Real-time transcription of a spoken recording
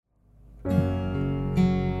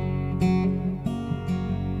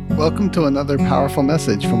Welcome to another powerful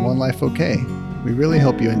message from One Life OK. We really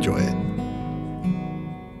hope you enjoy it.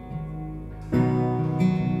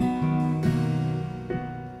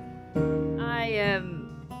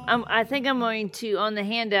 I think I'm going to, on the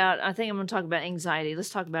handout, I think I'm going to talk about anxiety.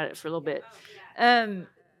 Let's talk about it for a little bit. How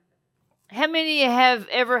many have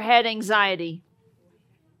ever had anxiety?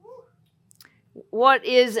 What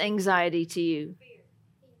is anxiety to you?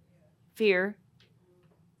 Fear.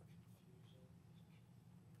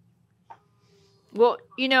 Well,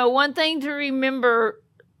 one thing to remember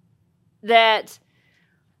that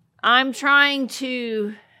I'm trying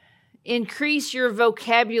to increase your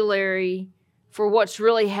vocabulary for what's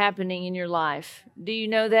really happening in your life. Do you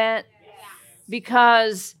know that? Yes.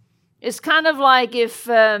 Because it's kind of like if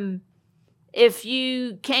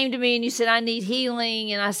you came to me and you said, I need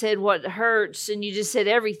healing, and I said, what hurts, and you just said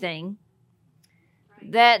everything.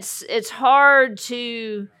 It's hard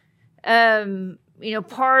to,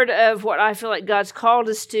 part of what I feel like God's called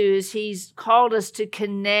us to is He's called us to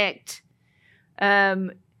connect,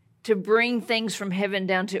 to bring things from heaven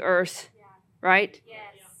down to earth, right? Yes.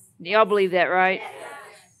 Y'all believe that, right? Yes.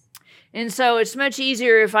 And so it's much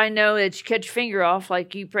easier if I know that you cut your finger off,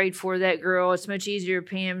 like you prayed for that girl. It's much easier,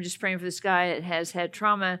 Pam, just praying for this guy that has had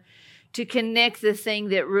trauma, to connect the thing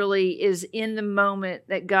that really is in the moment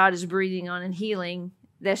that God is breathing on and healing.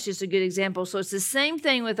 That's just a good example. So it's the same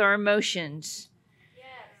thing with our emotions.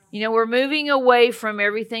 Yes. We're moving away from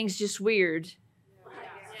everything's just weird.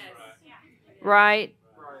 Yes. Right?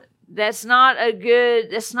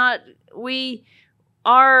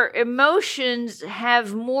 Our emotions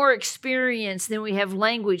have more experience than we have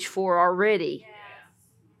language for already. Yes.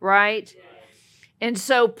 Right? Yes. And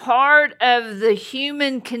so part of the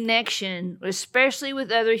human connection, especially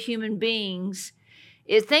with other human beings,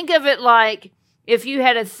 is think of it like if you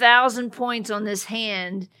had 1,000 points on this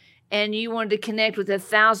hand and you wanted to connect with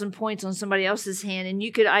 1,000 points on somebody else's hand, and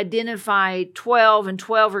you could identify 12 and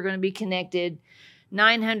 12 are going to be connected.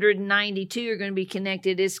 992 are going to be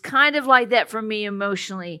connected. It's kind of like that for me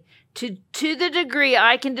emotionally. To the degree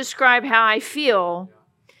I can describe how I feel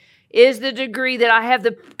is the degree that I have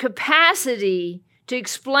the capacity to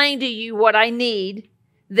explain to you what I need,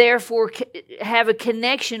 therefore have a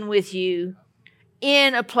connection with you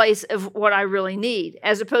in a place of what I really need,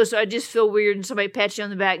 as opposed to I just feel weird and somebody pats you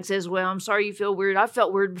on the back and says, well, I'm sorry you feel weird. I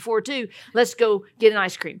felt weird before too. Let's go get an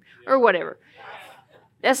ice cream or whatever.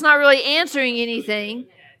 That's not really answering anything.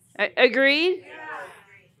 Agreed?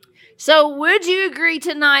 So would you agree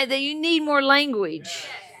tonight that you need more language?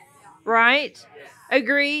 Right?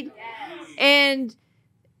 Agreed? And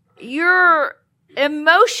your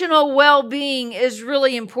emotional well-being is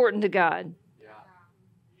really important to God.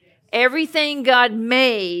 Everything God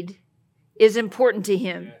made is important to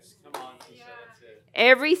Him.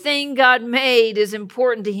 Everything God made is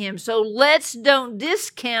important to Him. So let's don't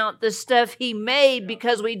discount the stuff He made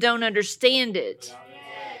because we don't understand it.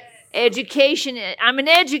 Education, I'm an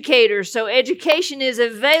educator, so education is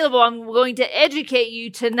available. I'm going to educate you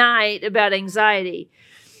tonight about anxiety.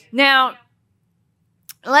 Now,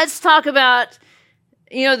 let's talk about,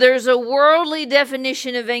 there's a worldly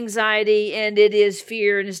definition of anxiety, and it is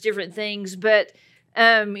fear, and it's different things. But,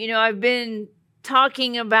 I've been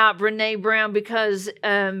talking about Brené Brown because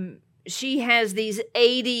she has these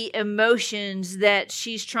 80 emotions that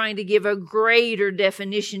she's trying to give a greater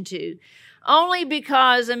definition to. Only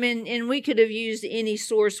because, and we could have used any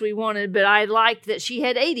source we wanted, but I liked that she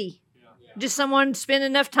had 80. Yeah. Just someone spent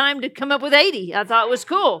enough time to come up with 80. I thought it was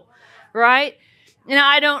cool, right? And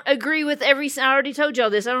I don't agree with I already told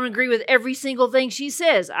y'all this, I don't agree with every single thing she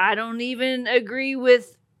says. I don't even agree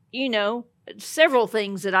with, several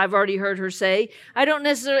things that I've already heard her say. I don't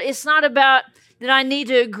necessarily, it's not about that I need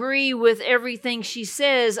to agree with everything she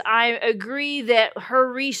says. I agree that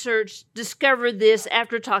her research discovered this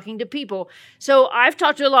after talking to people. So I've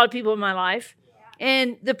talked to a lot of people in my life,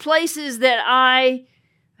 and the places that I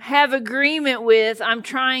have agreement with, I'm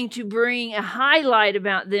trying to bring a highlight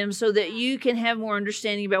about them so that you can have more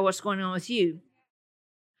understanding about what's going on with you.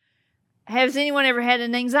 Has anyone ever had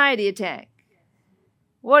an anxiety attack?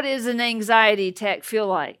 What does an anxiety attack feel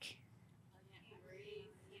like?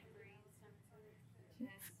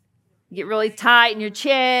 Get really tight in your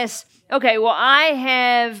chest. Okay, well, I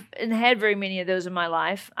haven't had very many of those in my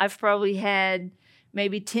life. I've probably had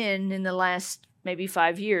maybe 10 in the last maybe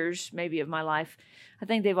 5 years, maybe, of my life. I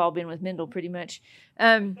think they've all been with Mendel pretty much.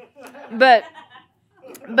 But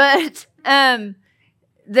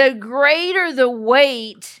the greater the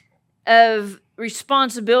weight of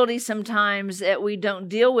responsibility sometimes that we don't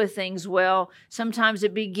deal with things well, sometimes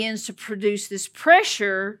it begins to produce this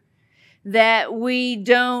pressure that we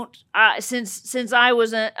don't, since I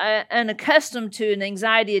was unaccustomed to an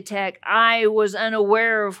anxiety attack, I was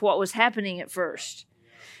unaware of what was happening at first.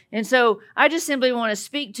 And so I just simply want to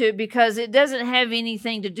speak to it because it doesn't have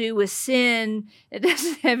anything to do with sin. It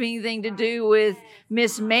doesn't have anything to do with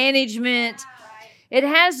mismanagement.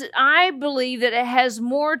 I believe that it has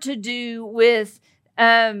more to do with,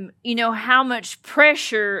 how much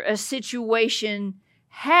pressure a situation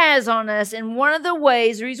has on us. And one of the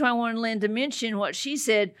ways, the reason why I wanted Lynn to mention what she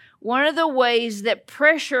said, one of the ways that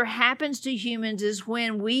pressure happens to humans is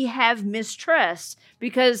when we have mistrust.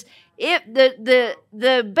 Because the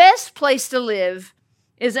best place to live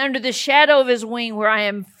is under the shadow of his wing, where I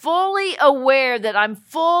am fully aware that I'm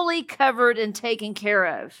fully covered and taken care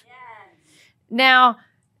of. Yes. Now,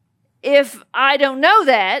 if I don't know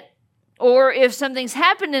that, or if something's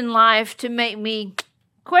happened in life to make me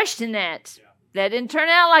question that, that didn't turn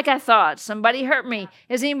out like I thought. Somebody hurt me.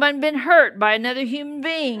 Has anyone been hurt by another human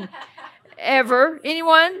being? Ever?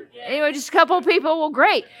 Anyone? Anyway, just a couple of people? Well,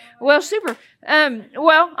 great. Well, super.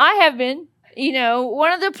 Well, I have been.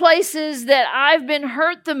 One of the places that I've been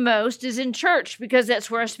hurt the most is in church, because that's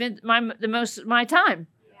where I spent the most of my time.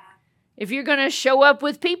 Yeah. If you're going to show up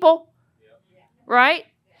with people, right?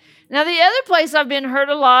 Now, the other place I've been hurt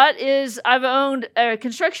a lot is I've owned a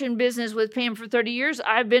construction business with Pam for 30 years.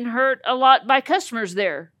 I've been hurt a lot by customers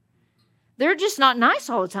there. They're just not nice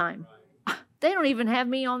all the time. They don't even have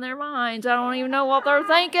me on their minds. I don't even know what they're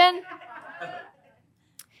thinking.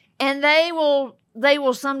 And they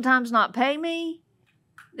will sometimes not pay me.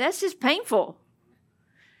 That's just painful.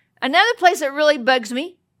 Another place that really bugs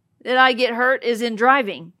me that I get hurt is in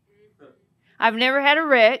driving. I've never had a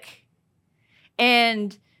wreck,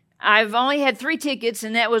 and I've only had 3 tickets,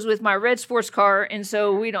 and that was with my red sports car, and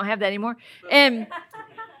so we don't have that anymore. And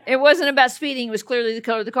it wasn't about speeding. It was clearly the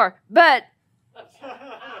color of the car. But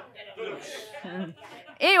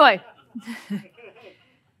anyway,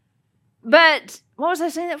 but what was I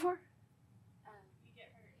saying that for?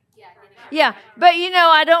 Yeah, but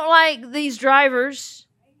I don't like these drivers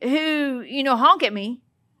who, honk at me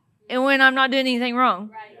and when I'm not doing anything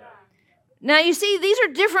wrong. Now, you see, these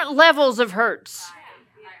are different levels of hurts.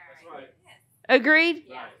 Agreed?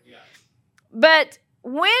 But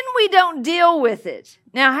when we don't deal with it,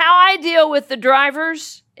 now how I deal with the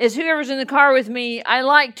drivers is whoever's in the car with me, I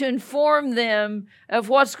like to inform them of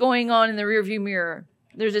what's going on in the rearview mirror.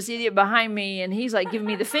 There's this idiot behind me, and he's like giving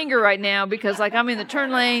me the finger right now because I'm in the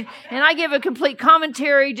turn lane, and I give a complete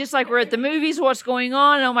commentary just like we're at the movies, what's going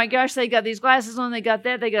on. And, oh my gosh, they got these glasses on, they got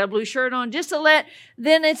that, they got a blue shirt on, just to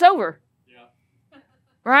then it's over. Yeah.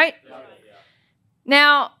 Right? Yeah.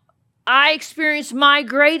 Now, I experienced my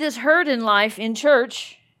greatest hurt in life in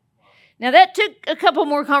church. Now, that took a couple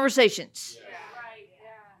more conversations.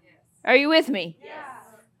 Yeah. Are you with me? Yeah.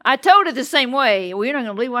 I told it the same way. Well, you're not going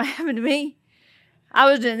to believe what happened to me. I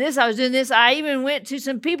was doing this. I even went to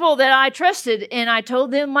some people that I trusted, and I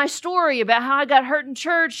told them my story about how I got hurt in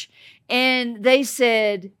church, and they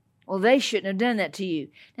said, well, they shouldn't have done that to you.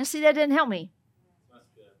 Now, see, that didn't help me.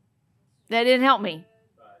 That didn't help me.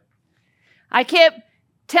 I kept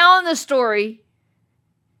telling the story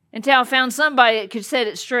until I found somebody that could set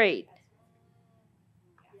it straight.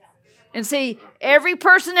 And see, every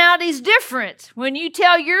personality is different. When you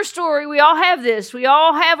tell your story, we all have this. We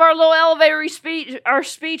all have our little elevator speech, our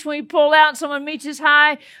speech when we pull out and someone meets us.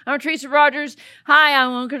 Hi, I'm Teresa Rogers. Hi, I'm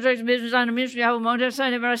on construction business. I'm a ministry. I have a motor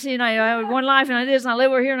sign. I see, and I have one life, and I did this, and I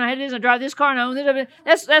live over here, and I had this, and I drive this car, and I own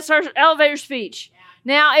this. That's our elevator speech.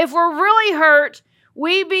 Now, if we're really hurt,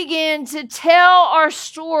 we begin to tell our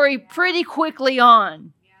story pretty quickly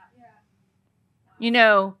on.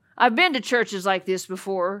 I've been to churches like this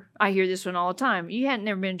before. I hear this one all the time. You hadn't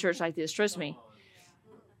never been to church like this, trust me.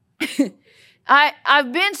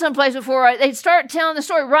 I've been someplace before. They start telling the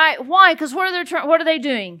story, right? Why? Because what are they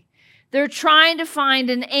doing? They're trying to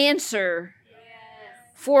find an answer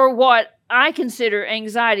for what I consider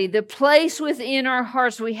anxiety, the place within our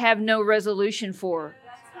hearts we have no resolution for.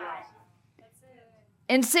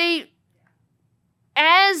 And see,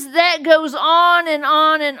 as that goes on and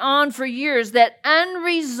on and on for years, that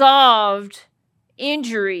unresolved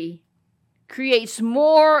injury creates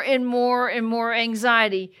more and more and more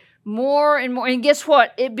anxiety, more and more. And guess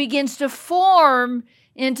what? It begins to form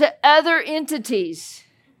into other entities,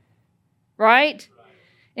 right?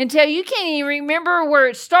 Until you can't even remember where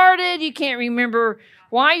it started. You can't remember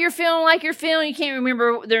why you're feeling like you're feeling. You can't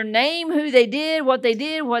remember their name, who they did, what they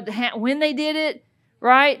did, when they did it.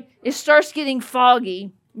 Right? It starts getting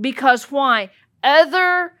foggy because why?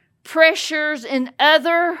 Other pressures and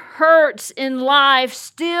other hurts in life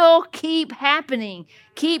still keep happening,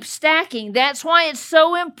 keep stacking. That's why it's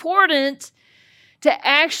so important to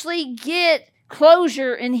actually get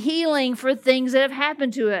closure and healing for things that have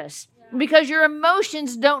happened to us, because your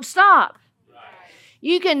emotions don't stop.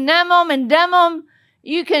 You can numb them and dumb them.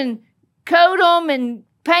 You can coat them and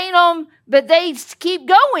paint them, but they keep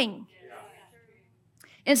going.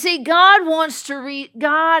 And see, God wants to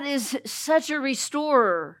God is such a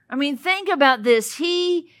restorer. I mean, think about this.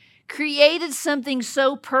 He created something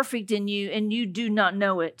so perfect in you, and you do not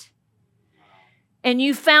know it. And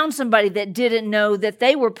you found somebody that didn't know that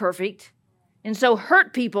they were perfect. And so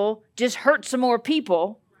hurt people just hurt some more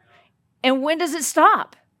people. And when does it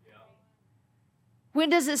stop?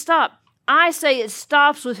 When does it stop? I say it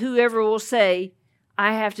stops with whoever will say,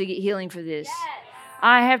 I have to get healing for this.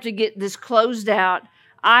 I have to get this closed out.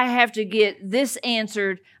 I have to get this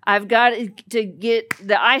answered. I've got to get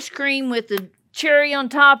the ice cream with the cherry on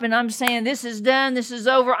top, and I'm saying this is done. This is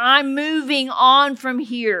over. I'm moving on from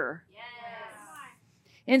here.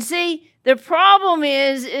 And see, the problem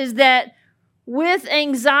is that with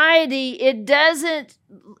anxiety, it's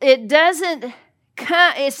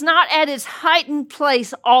not at its heightened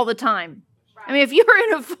place all the time. I mean, if you're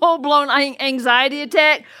in a full-blown anxiety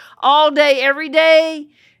attack all day, every day,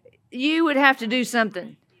 you would have to do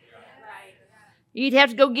something. You'd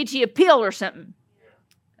have to go get you a pill or something.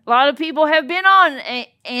 A lot of people have been on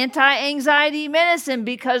anti-anxiety medicine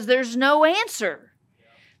because there's no answer.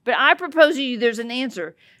 But I propose to you there's an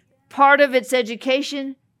answer. Part of it's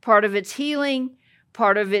education, part of it's healing,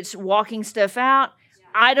 part of it's walking stuff out.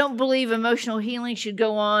 I don't believe emotional healing should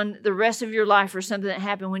go on the rest of your life for something that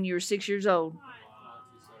happened when you were 6 years old.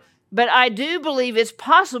 But I do believe it's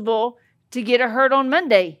possible to get a hurt on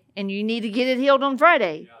Monday, and you need to get it healed on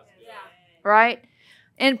Friday. Right?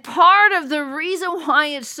 And part of the reason why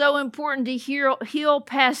it's so important to heal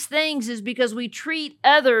past things is because we treat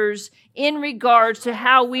others in regards to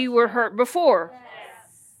how we were hurt before.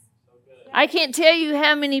 I can't tell you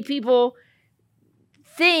how many people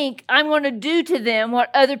think I'm going to do to them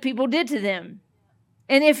what other people did to them.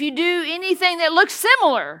 And if you do anything that looks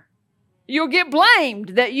similar, you'll get blamed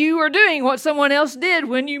that you are doing what someone else did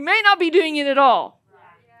when you may not be doing it at all.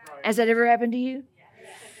 Has that ever happened to you?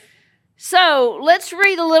 So let's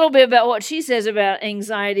read a little bit about what she says about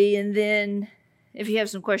anxiety, and then if you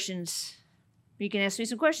have some questions, you can ask me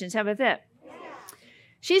some questions. How about that?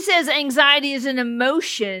 She says anxiety is an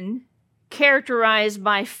emotion characterized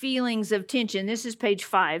by feelings of tension. This is page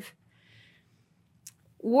 5.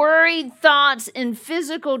 Worried thoughts and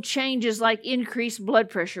physical changes like increased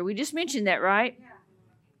blood pressure. We just mentioned that, right?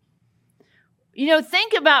 You know,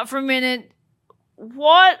 think about for a minute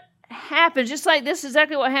what happened. Just like this is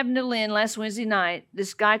exactly what happened to Lynn last Wednesday night.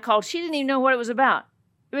 This guy called. She didn't even know what it was about.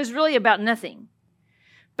 It was really about nothing.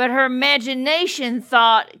 But her imagination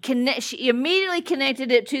she immediately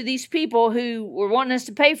connected it to these people who were wanting us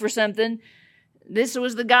to pay for something. This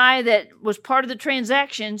was the guy that was part of the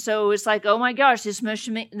transaction. So it's like, oh my gosh, this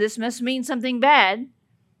must mean something bad,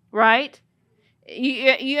 right?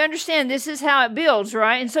 You understand this is how it builds,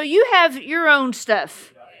 right? And so you have your own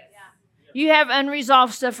stuff. You have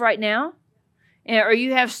unresolved stuff right now, or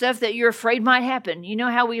you have stuff that you're afraid might happen. You know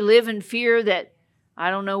how we live in fear that, I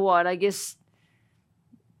don't know what, I guess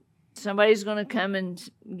somebody's going to come and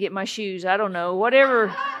get my shoes. I don't know,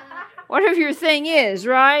 whatever your thing is,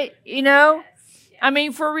 right? You know, I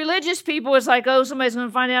mean, for religious people, it's like, oh, somebody's going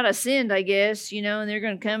to find out I sinned, I guess, you know, and they're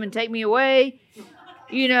going to come and take me away,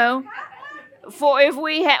 you know. For if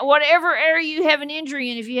we have whatever area you have an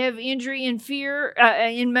injury in, if you have injury in fear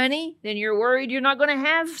in money, then you're worried you're not going to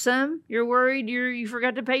have some. You're worried you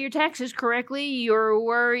forgot to pay your taxes correctly. You're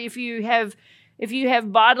worried if you have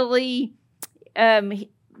bodily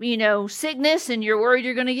sickness, and you're worried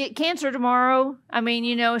you're going to get cancer tomorrow. I mean,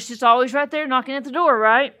 you know, it's just always right there knocking at the door,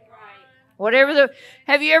 right?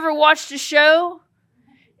 Have you ever watched a show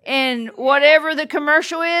and whatever the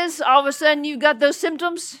commercial is, all of a sudden you've got those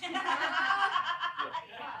symptoms?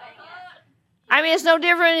 I mean, it's no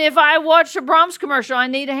different if I watch a Brahms commercial. I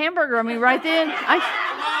need a hamburger. I mean, right then.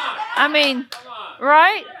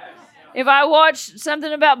 Right? If I watch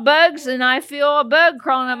something about bugs and I feel a bug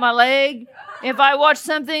crawling up my leg. If I watch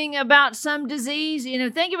something about some disease, you know,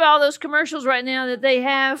 think about all those commercials right now that they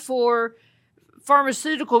have for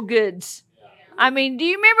pharmaceutical goods. I mean, do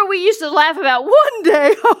you remember we used to laugh about one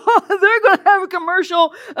day, they're going to have a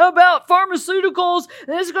commercial about pharmaceuticals,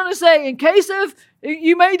 and it's going to say, in case of,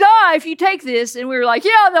 you may die if you take this. And we were like,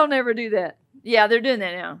 yeah, they'll never do that. Yeah, they're doing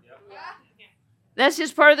that now. That's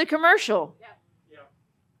just part of the commercial.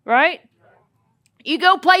 Right? You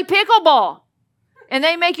go play pickleball. And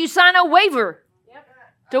they make you sign a waiver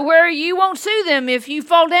to where you won't sue them if you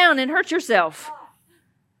fall down and hurt yourself.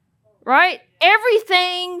 Right?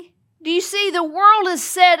 Everything, do you see, the world is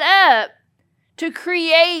set up to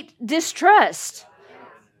create distrust.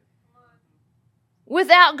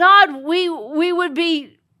 Without God, we would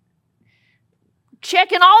be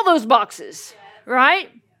checking all those boxes, right?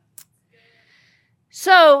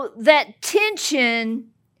 So that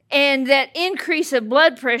tension and that increase of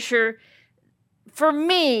blood pressure, for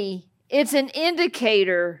me, it's an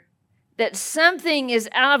indicator that something is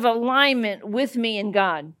out of alignment with me and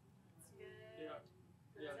God.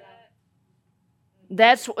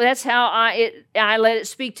 That's how I let it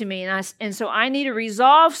speak to me, and so I need to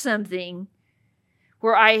resolve something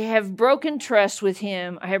where I have broken trust with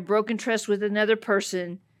Him. I have broken trust with another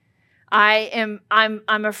person. I'm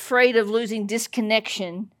afraid of losing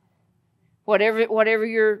disconnection, whatever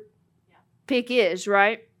your pick is,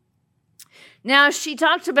 right? Now, she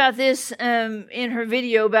talked about this in her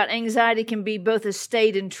video about anxiety can be both a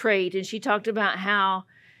state and trait, and she talked about how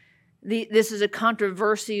this is a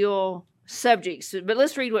controversial subject. But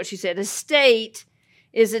let's read what she said. A state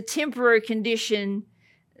is a temporary condition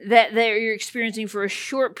that you're experiencing for a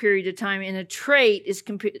short period of time, and a trait is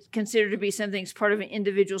considered to be something that's part of an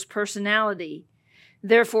individual's personality.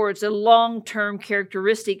 Therefore, it's a long-term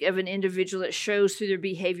characteristic of an individual that shows through their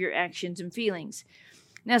behavior, actions, and feelings.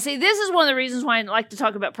 Now, see, this is one of the reasons why I like to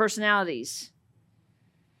talk about personalities.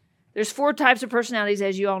 There's 4 types of personalities,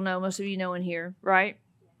 as you all know. Most of you know in here, right?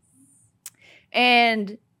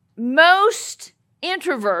 And most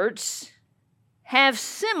introverts have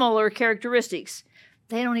similar characteristics.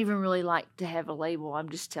 They don't even really like to have a label. I'm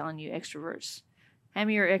just telling you, extroverts. How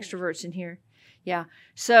many are extroverts in here? Yeah.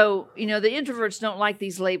 So, the introverts don't like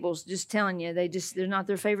these labels. Just telling you, they're not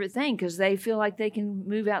their favorite thing because they feel like they can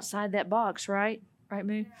move outside that box, right? Right,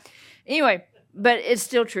 Moo? Anyway, but it's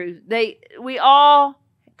still true. We all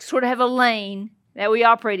sort of have a lane that we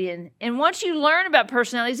operate in. And once you learn about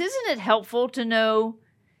personalities, isn't it helpful to know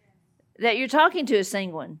that you're talking to a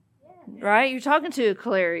sanguine, right? You're talking to a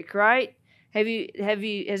choleric, right? Has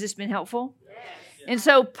this been helpful? Yes. And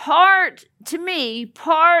so part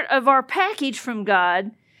of our package from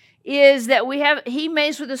God is that He made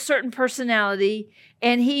us with a certain personality,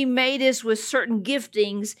 and He made us with certain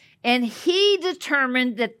giftings, and He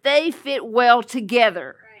determined that they fit well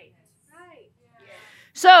together. Right.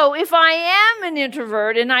 So if I am an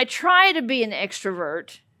introvert and I try to be an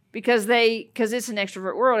extrovert, because it's an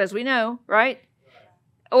extrovert world, as we know, right?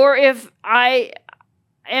 Or if I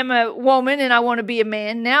am a woman and I want to be a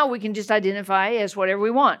man, now we can just identify as whatever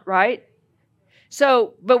we want, right?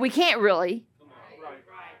 So, but we can't really,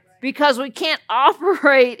 because we can't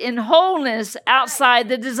operate in wholeness outside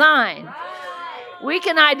the design. We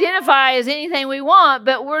can identify as anything we want,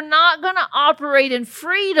 but we're not going to operate in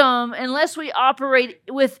freedom unless we operate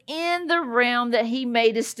within the realm that He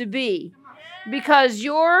made us to be. Because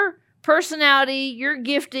your personality, your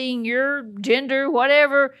gifting, your gender,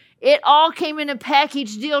 whatever, it all came in a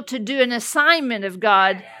package deal to do an assignment of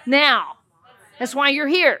God now. That's why you're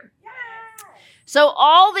here. So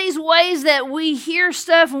all these ways that we hear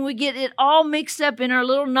stuff and we get it all mixed up in our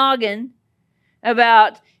little noggin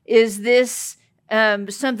about, is this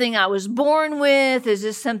something I was born with? Is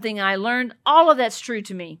this something I learned? All of that's true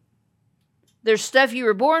to me. There's stuff you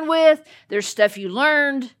were born with. There's stuff you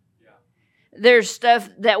learned. There's stuff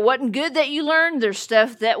that wasn't good that you learned. There's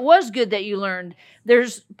stuff that was good that you learned.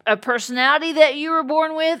 There's a personality that you were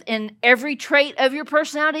born with, and every trait of your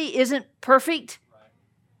personality isn't perfect,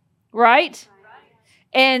 right?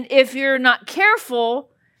 And if you're not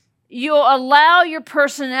careful, you'll allow your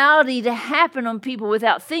personality to happen on people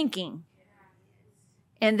without thinking,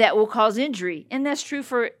 and that will cause injury. And that's true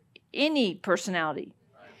for any personality.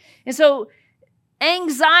 And so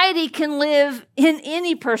anxiety can live in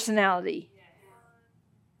any personality.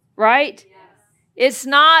 Right? It's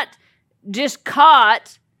not just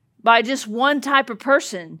caught by just one type of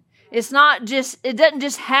person. It doesn't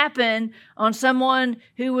just happen on someone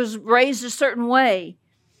who was raised a certain way.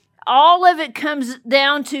 All of it comes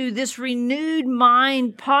down to this renewed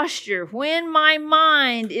mind posture. When my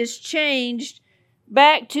mind is changed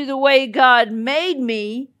back to the way God made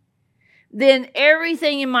me, then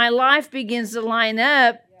everything in my life begins to line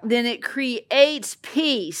up. Then it creates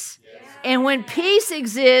peace. And when peace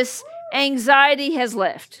exists, anxiety has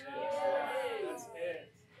left.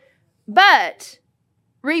 But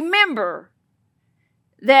remember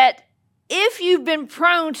that if you've been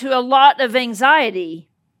prone to a lot of anxiety,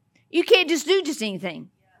 you can't just do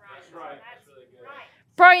anything.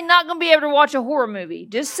 Probably not going to be able to watch a horror movie.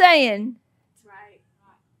 Just saying.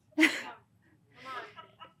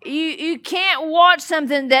 You can't watch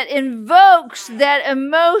something that invokes that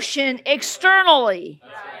emotion externally.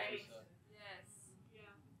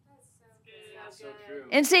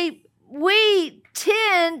 And see, we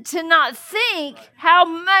tend to not think how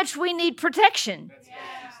much we need protection.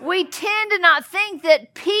 We tend to not think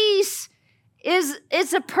that peace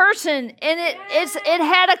it's a person, and it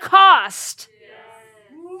had a cost.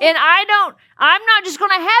 And I'm not just going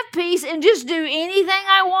to have peace and just do anything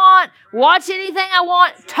I want, watch anything I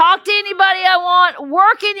want, talk to anybody I want,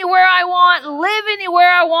 work anywhere I want, live anywhere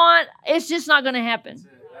I want. It's just not going to happen.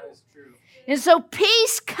 And so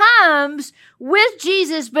peace comes with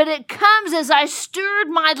Jesus, but it comes as I steward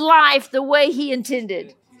my life the way He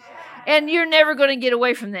intended. And you're never going to get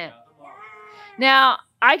away from that. Now,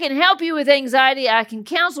 I can help you with anxiety. I can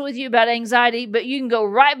counsel with you about anxiety, but you can go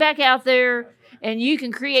right back out there and you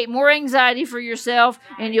can create more anxiety for yourself,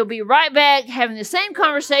 and you'll be right back having the same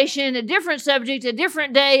conversation, a different subject, a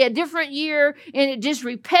different day, a different year, and it just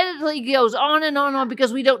repetitively goes on and on and on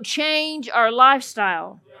because we don't change our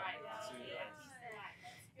lifestyle.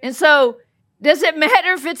 And so, does it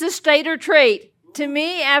matter if it's a state or trait? To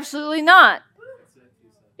me, absolutely not.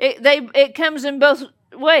 It comes in both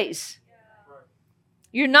ways.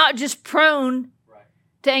 You're not just prone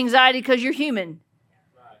to anxiety because you're human.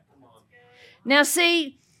 Now,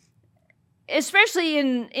 see, especially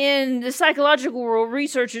in the psychological world,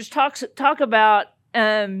 researchers talk about,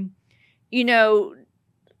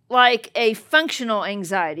 like a functional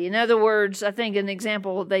anxiety. In other words, I think an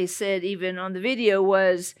example they said even on the video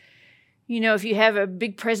was, if you have a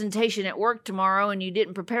big presentation at work tomorrow and you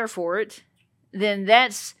didn't prepare for it, then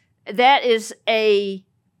that is a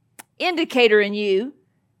indicator in you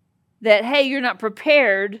that, hey, you're not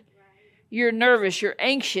prepared, you're nervous, you're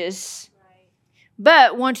anxious.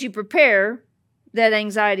 But once you prepare, that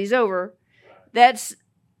anxiety's over. I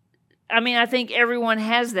think everyone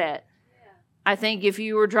has that. I think if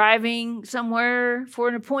you were driving somewhere for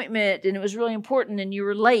an appointment and it was really important and you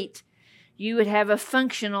were late, you would have a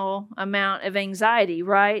functional amount of anxiety,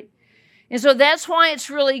 right? And so that's why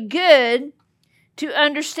it's really good to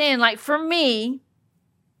understand, like for me,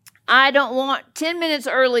 I don't want 10 minutes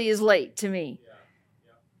early is late to me.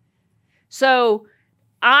 So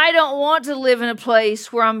I don't want to live in a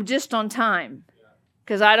place where I'm just on time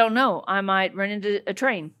because I don't know. I might run into a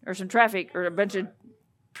train or some traffic or a bunch of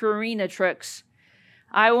Purina trucks.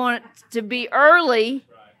 I want to be early,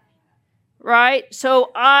 right?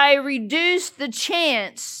 So I reduce the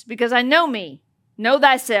chance because I know me. Know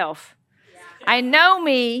thyself. I know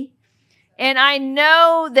me, and I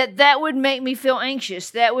know that would make me feel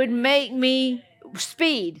anxious. That would make me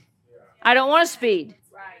speed. I don't want to speed.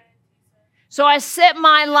 So I set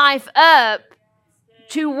my life up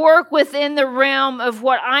to work within the realm of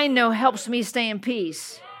what I know helps me stay in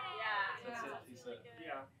peace.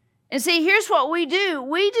 And see, here's what we do.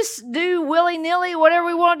 We just do willy-nilly whatever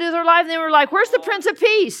we want to do with our life. And then we're like, where's the Prince of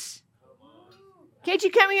Peace? Can't you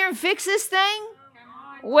come here and fix this thing?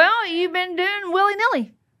 Well, you've been doing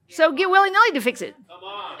willy-nilly. So get willy-nilly to fix it.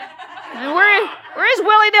 And where is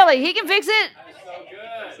willy-nilly? He can fix it.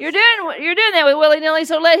 You're doing that with willy-nilly,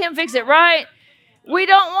 so let him fix it, right? We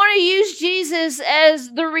don't want to use Jesus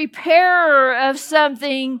as the repairer of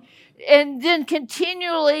something and then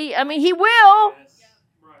continually, he will.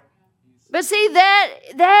 But see,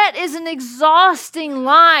 that is an exhausting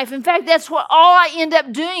life. In fact, that's what all I end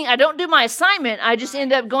up doing. I don't do my assignment. I just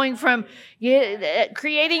end up going from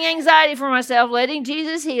creating anxiety for myself, letting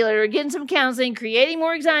Jesus heal it, or getting some counseling, creating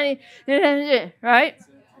more anxiety, right?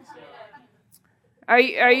 Are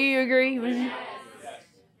you agree with me?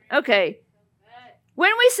 Okay.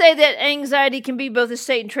 When we say that anxiety can be both a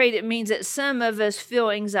state and trait, it means that some of us feel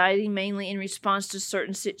anxiety mainly in response to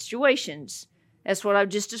certain situations. That's what I've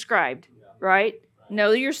just described, right?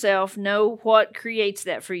 Know yourself. Know what creates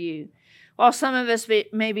that for you. While some of us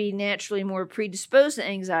may be naturally more predisposed to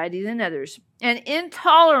anxiety than others. And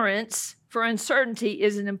intolerance for uncertainty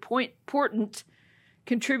is an important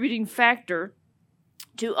contributing factor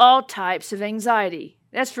to all types of anxiety.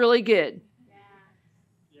 That's really good.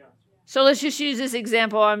 So let's just use this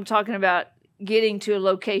example. I'm talking about getting to a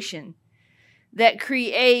location that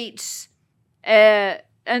creates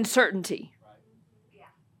uncertainty.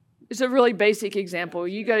 It's a really basic example.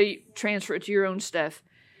 You got to transfer it to your own stuff.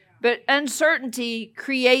 But uncertainty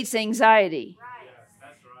creates anxiety.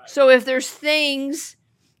 So if there's things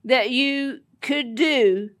that you could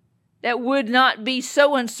do that would not be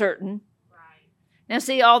so uncertain. Now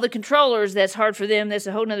see, all the controllers, that's hard for them. That's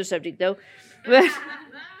a whole other subject though.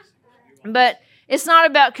 But it's not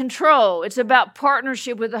about control. It's about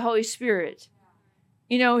partnership with the Holy Spirit.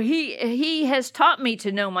 He has taught me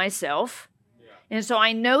to know myself. And so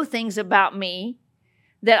I know things about me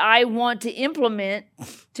that I want to implement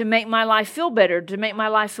to make my life feel better, to make my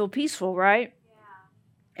life feel peaceful, right?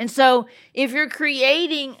 And so if you're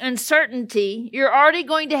creating uncertainty, you're already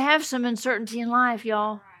going to have some uncertainty in life,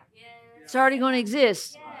 y'all. It's already going to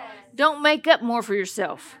exist. Don't make up more for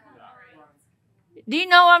yourself. Do you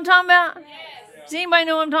know what I'm talking about? Does anybody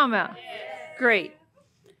know what I'm talking about? Great.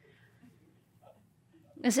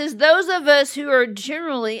 It says, those of us who are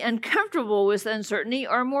generally uncomfortable with uncertainty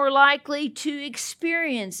are more likely to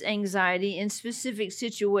experience anxiety in specific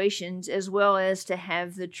situations, as well as to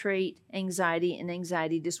have the trait anxiety and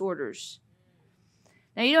anxiety disorders.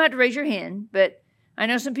 Now, you don't have to raise your hand, but I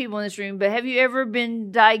know some people in this room, but have you ever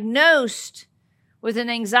been diagnosed with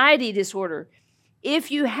an anxiety disorder?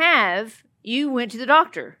 If you have, you went to the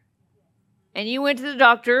doctor. And you went to the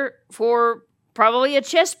doctor for probably a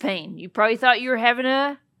chest pain. You probably thought you were having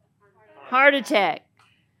a heart attack,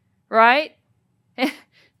 right?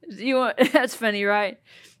 That's funny, right?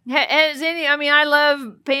 I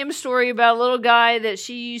love Pam's story about a little guy that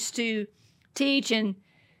she used to teach, and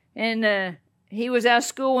he was out of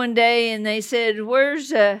school one day, and they said, "Where's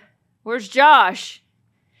Josh?"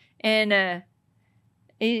 And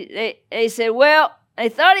they said, "Well, they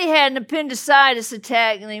thought he had an appendicitis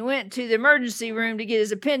attack, and they went to the emergency room to get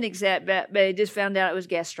his appendix out, but they just found out it was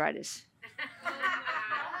gastritis."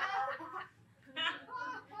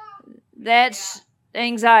 That's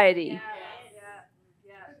anxiety.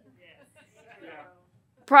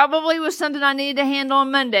 Probably was something I needed to handle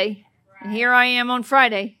on Monday, and here I am on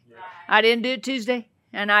Friday. I didn't do it Tuesday,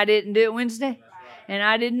 and I didn't do it Wednesday, and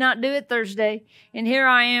I did not do it Thursday, and here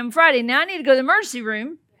I am Friday. Now I need to go to the emergency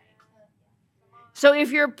room. So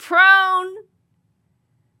if you're prone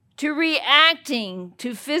to reacting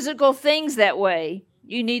to physical things that way,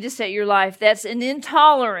 you need to set your life. That's an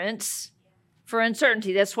intolerance for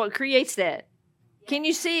uncertainty. That's what creates that. Can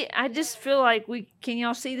you see? I just feel like can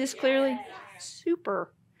y'all see this clearly?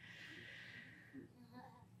 Super.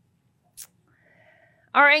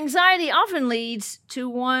 Our anxiety often leads to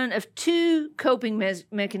one of two coping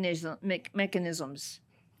mechanisms,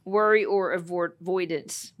 worry or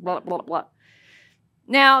avoidance, blah, blah, blah.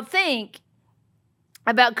 Now, think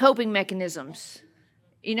about coping mechanisms.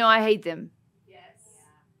 You know, I hate them. Yes.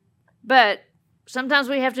 But sometimes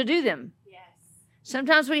we have to do them. Yes.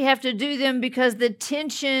 Sometimes we have to do them because the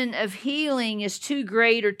tension of healing is too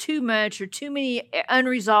great or too much or too many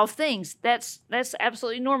unresolved things. That's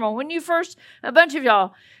absolutely normal. When you first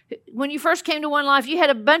came to One Life, you had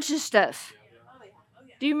a bunch of stuff.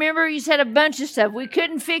 Do you remember? You said a bunch of stuff. We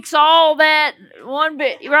couldn't fix all that one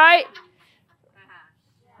bit, right?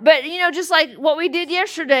 But, just like what we did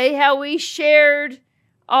yesterday, how we shared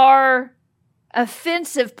our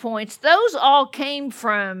offensive points, those all came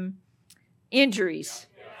from injuries.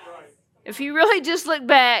 If you really just look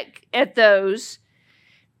back at those.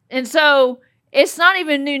 And so it's not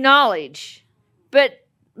even new knowledge, but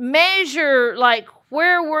measure,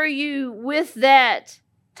 where were you with that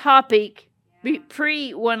topic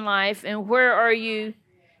pre-One Life, and where are you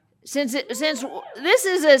since this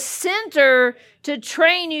is a center to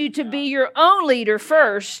train you to be your own leader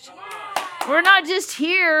first. We're not just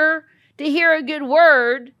here to hear a good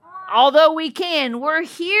word, although we can. We're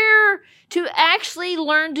here to actually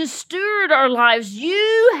learn to steward our lives.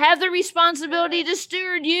 You have the responsibility to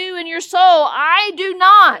steward you and your soul. I do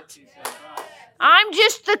not. I'm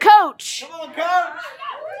just the coach. Come on, coach.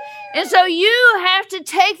 And so you have to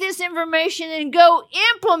take this information and go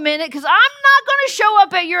implement it, because I'm not going to show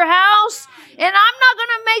up at your house and I'm not going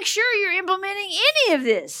to make sure you're implementing any of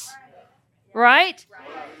this. Right?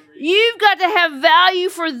 You've got to have value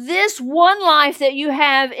for this one life that you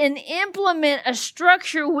have and implement a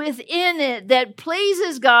structure within it that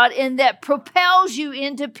pleases God and that propels you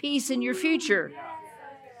into peace in your future.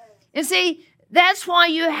 And see, that's why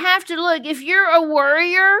you have to look. If you're a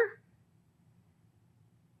worrier,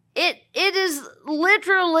 it is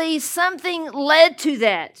literally something led to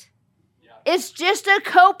that. It's just a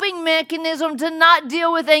coping mechanism to not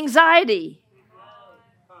deal with anxiety.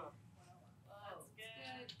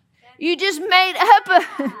 You just made up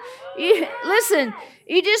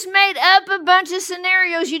you just made up a bunch of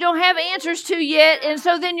scenarios you don't have answers to yet, and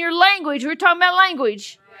so then your language, we're talking about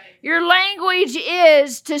language. Your language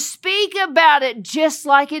is to speak about it just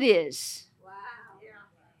like it is.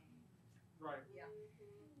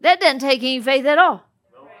 That doesn't take any faith at all.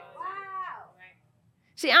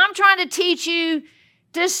 See, I'm trying to teach you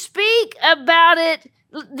to speak about it,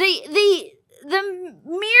 the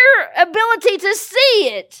mere ability to see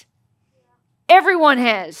it. Everyone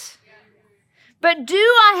has. But do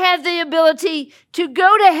I have the ability to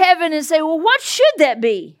go to heaven and say, well, what should that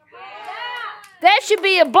be? That should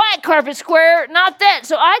be a black carpet square, not that.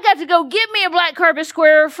 So I got to go get me a black carpet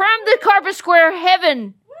square from the carpet square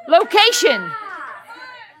heaven location.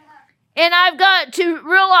 And I've got to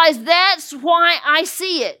realize that's why I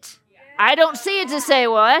see it. I don't see it to say,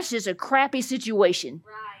 well, that's just a crappy situation.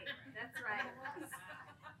 Right. That's right.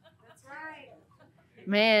 That's right.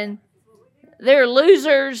 Man, they're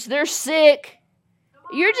losers. They're sick.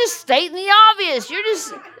 You're just stating the obvious.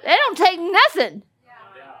 They don't take nothing.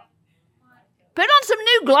 Put on some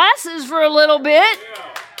new glasses for a little bit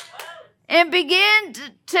and begin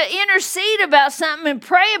to intercede about something and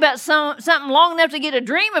pray about something long enough to get a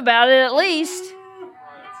dream about it at least.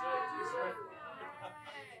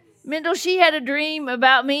 Mendel, she had a dream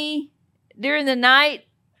about me during the night,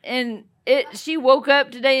 and she woke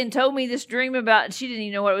up today and told me this dream about, she didn't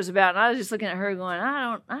even know what it was about, and I was just looking at her going,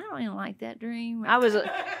 I don't even like that dream. I was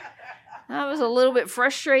a little bit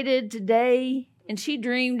frustrated today, and she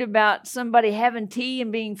dreamed about somebody having tea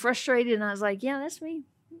and being frustrated, and I was like, yeah, that's me.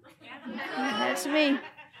 That's me.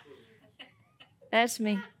 That's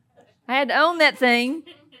me. I had to own that thing,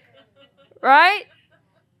 right?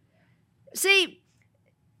 See,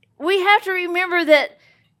 we have to remember that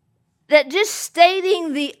just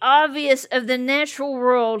stating the obvious of the natural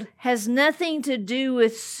world has nothing to do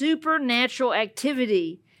with supernatural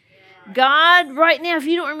activity. God, right now, if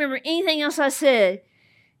you don't remember anything else I said,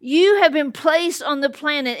 you have been placed on the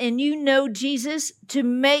planet and you know Jesus to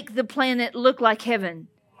make the planet look like heaven.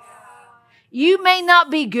 You may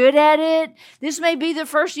not be good at it. This may be the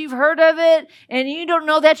first you've heard of it, and you don't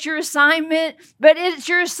know that's your assignment, but it's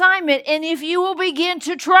your assignment. And if you will begin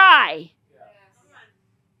to try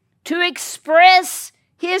to express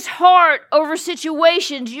His heart over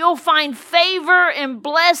situations, you'll find favor and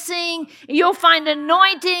blessing, you'll find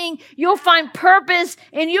anointing, you'll find purpose,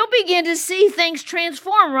 and you'll begin to see things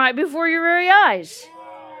transform right before your very eyes.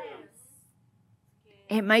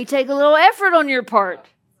 It may take a little effort on your part.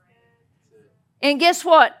 And guess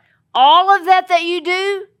what? All of that you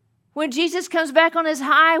do, when Jesus comes back on His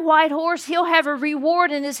high white horse, He'll have a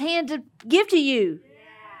reward in His hand to give to you.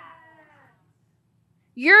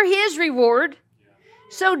 You're His reward.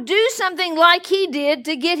 So do something like He did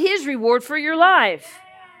to get His reward for your life.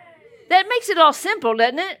 That makes it all simple,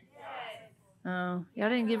 doesn't it? Oh, y'all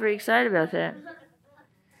didn't get very excited about that.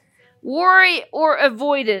 Worry or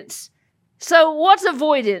avoidance. So what's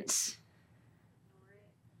avoidance?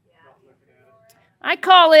 I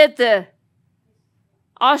call it the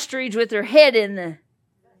ostrich with their head in the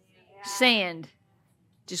sand.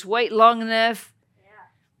 Just wait long enough.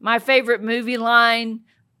 My favorite movie line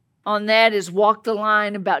on that is Walk the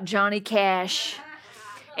Line about Johnny Cash.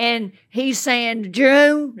 And he's saying,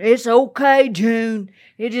 June, it's okay, June.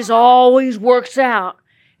 It just always works out.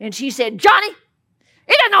 And she said, Johnny,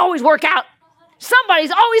 it doesn't always work out.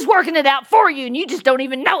 Somebody's always working it out for you, and you just don't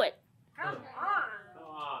even know it.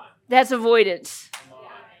 That's avoidance.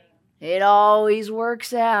 It always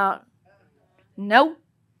works out. Nope.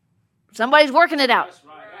 Somebody's working it out.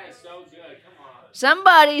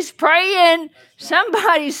 Somebody's praying.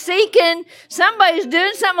 Somebody's seeking. Somebody's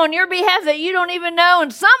doing something on your behalf that you don't even know,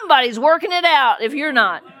 and somebody's working it out if you're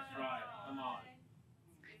not.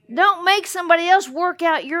 Don't make somebody else work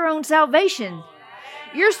out your own salvation.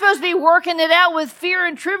 You're supposed to be working it out with fear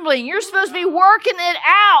and trembling. You're supposed to be working it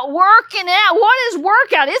out. Working it out. What is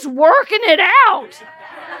work out? It's working it out.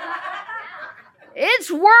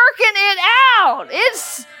 It's working it out. It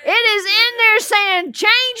is in there saying,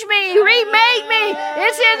 change me, remake me.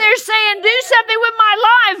 It's in there saying, do something with my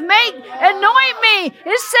life. Anoint me.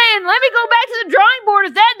 It's saying, let me go back to the drawing board.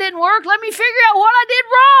 If that didn't work, let me figure out what I did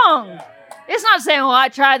wrong. It's not saying, well, I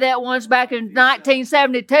tried that once back in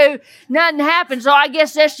 1972. Nothing happened, so I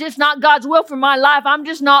guess that's just not God's will for my life. I'm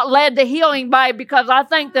just not led to healing by because I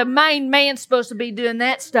think the main man's supposed to be doing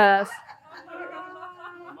that stuff.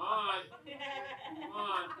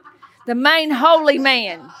 The main holy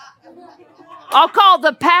man. I'll call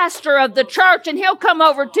the pastor of the church and he'll come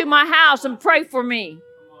over to my house and pray for me.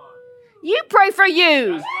 You pray for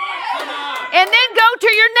you. And then go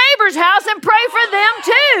to your neighbor's house and pray for them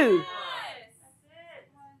too.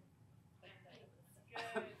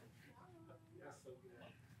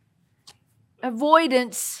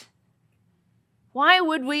 Avoidance. Why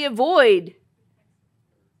would we avoid?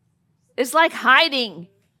 It's like hiding.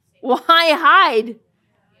 Why hide?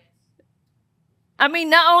 I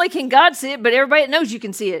mean, not only can God see it, but everybody that knows you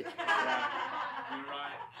can see it.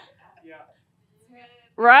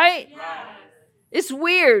 Right? It's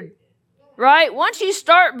weird. Right? Once you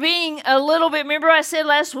start being a little bit, remember I said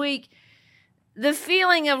last week, the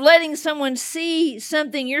feeling of letting someone see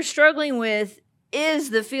something you're struggling with is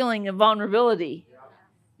the feeling of vulnerability.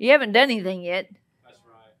 You haven't done anything yet.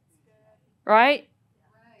 Right?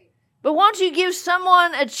 But won't you give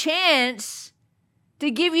someone a chance to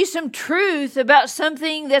give you some truth about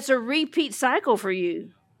something that's a repeat cycle for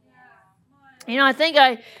you? You know, I think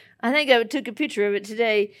I took a picture of it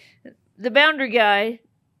today. The boundary guy,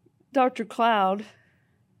 Dr. Cloud.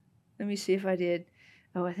 Let me see if I did.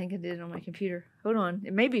 Oh, I think I did it on my computer. Hold on.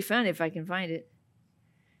 It may be fun if I can find it.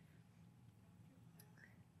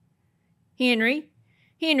 Henry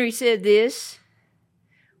said this.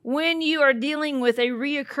 When you are dealing with a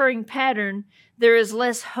reoccurring pattern, there is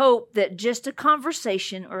less hope that just a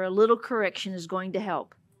conversation or a little correction is going to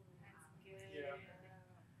help.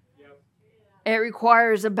 It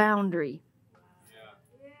requires a boundary.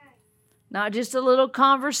 Not just a little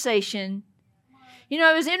conversation. You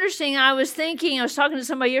know, it was interesting. I was talking to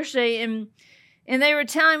somebody yesterday, and they were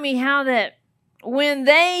telling me how that when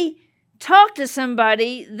they talk to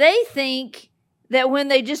somebody, they think that when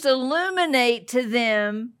they just illuminate to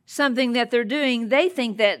them something that they're doing, they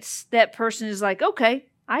think that person is like, okay,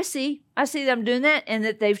 I see that I'm doing that, and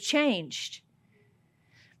that they've changed.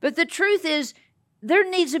 But the truth is, there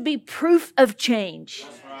needs to be proof of change.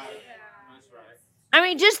 That's right. I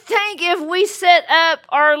mean, just think if we set up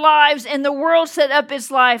our lives and the world set up its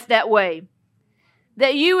life that way,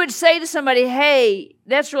 that you would say to somebody, hey,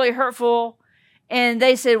 that's really hurtful. And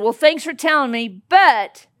they said, well, thanks for telling me.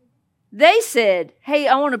 But they said, hey,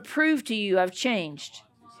 I want to prove to you I've changed.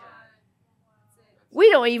 We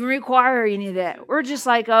don't even require any of that. We're just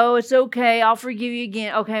like, oh, it's okay. I'll forgive you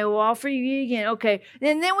again. Okay, well, I'll forgive you again. Okay.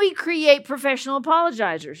 And then we create professional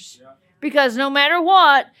apologizers. Because no matter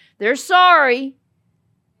what, they're sorry.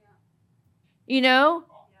 You know,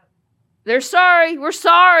 they're sorry. We're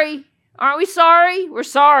sorry. Aren't we sorry? We're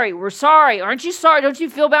sorry. We're sorry. Aren't you sorry? Don't you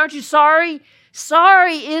feel bad? Aren't you sorry?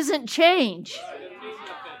 Sorry isn't change.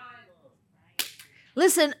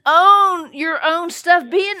 Listen, own your own stuff.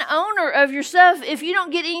 Be an owner of your stuff. If you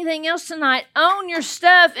don't get anything else tonight, own your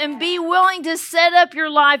stuff and be willing to set up your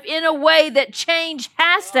life in a way that change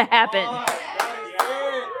has to happen.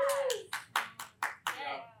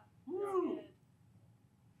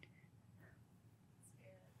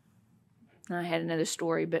 I had another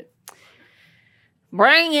story, but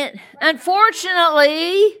bring it.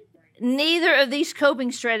 Unfortunately, neither of these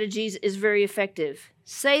coping strategies is very effective.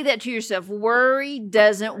 Say that to yourself. Worry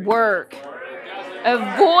doesn't work.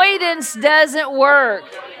 Avoidance doesn't work.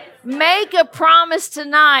 Make a promise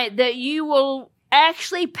tonight that you will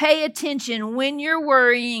actually pay attention when you're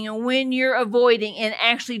worrying and when you're avoiding and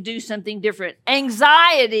actually do something different.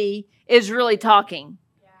 Anxiety is really talking.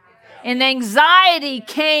 And anxiety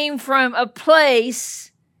came from a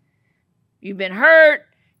place, you've been hurt,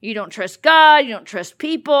 you don't trust God, you don't trust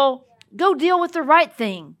people. Go deal with the right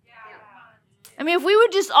thing. I mean, if we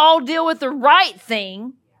would just all deal with the right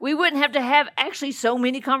thing, we wouldn't have to have actually so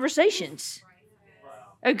many conversations.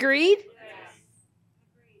 Agreed?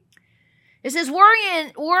 It says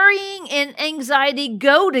worrying and anxiety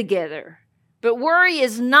go together, but worry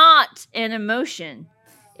is not an emotion.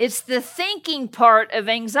 It's the thinking part of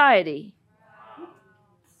anxiety.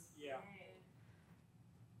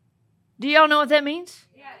 Do y'all know what that means?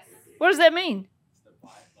 Yes. What does that mean?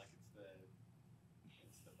 It's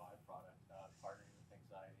the byproduct partnering with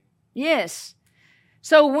anxiety. Yes.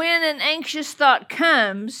 So when an anxious thought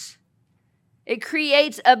comes, it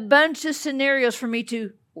creates a bunch of scenarios for me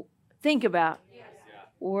to think about,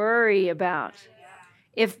 worry about.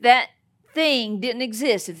 If that thing didn't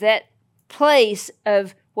exist, if that place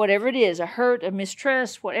of whatever it is, a hurt, a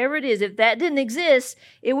mistrust, whatever it is, if that didn't exist,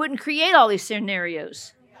 it wouldn't create all these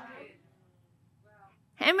scenarios.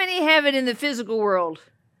 How many have it in the physical world?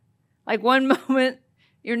 Like one moment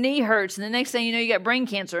your knee hurts and the next thing you know you got brain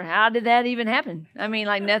cancer. How did that even happen? I mean,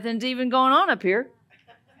 like nothing's even going on up here.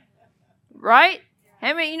 Right?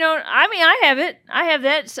 I mean, I have it. I have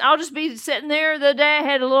that. I'll just be sitting there the day I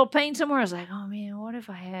had a little pain somewhere. I was like, oh man, what if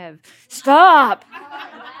I have? Stop.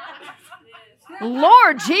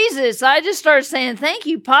 Lord Jesus, I just started saying, thank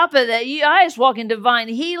you, Papa, that I just walk in divine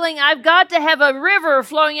healing. I've got to have a river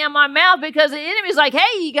flowing out my mouth because the enemy's like,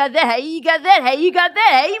 hey, you got that, hey, you got that, hey, you got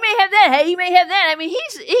that, hey, you may have that, hey, you may have that. I mean,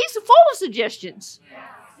 he's full of suggestions.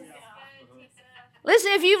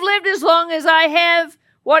 Listen, if you've lived as long as I have,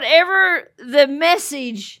 whatever the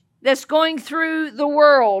message that's going through the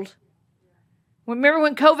world, remember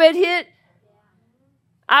when COVID hit?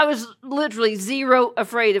 I was literally zero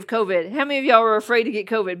afraid of COVID. How many of y'all were afraid to get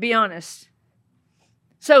COVID? Be honest.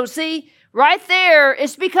 So see, right there,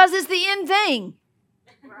 it's because it's the end thing.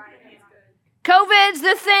 COVID's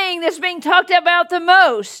the thing that's being talked about the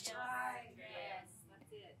most.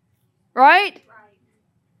 Right?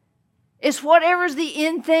 It's whatever's the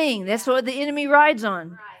end thing. That's what the enemy rides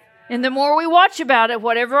on. And the more we watch about it,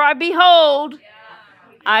 whatever I behold,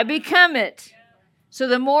 I become it. So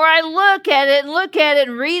the more I look at it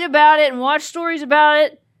and read about it and watch stories about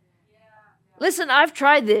it. Listen, I've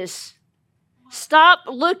tried this. Stop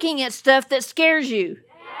looking at stuff that scares you.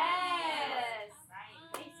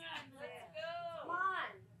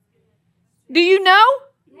 Do you know?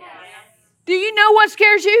 Do you know what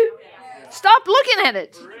scares you? Stop looking at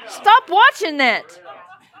it. Stop watching that.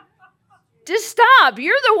 Just stop.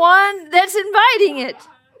 You're the one that's inviting it.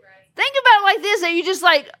 Think about it like this, that you just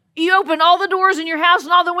you open all the doors in your house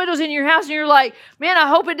and all the windows in your house and you're like, man, I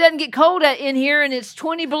hope it doesn't get cold in here and it's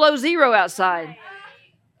 20 below zero outside.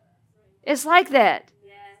 It's like that.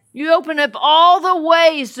 You open up all the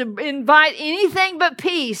ways to invite anything but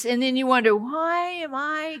peace, and then you wonder,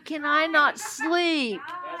 can I not sleep?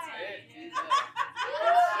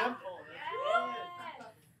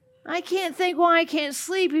 I can't think why I can't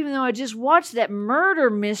sleep, even though I just watched that murder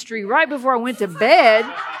mystery right before I went to bed.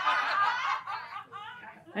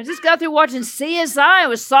 I just got through watching CSI. I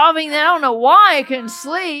was solving that. I don't know why I couldn't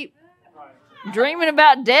sleep. Dreaming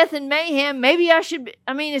about death and mayhem. Maybe I should.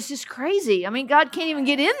 It's just crazy. God can't even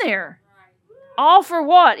get in there. All for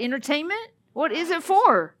what? Entertainment? What is it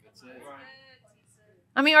for?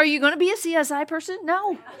 Are you going to be a CSI person?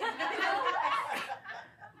 No.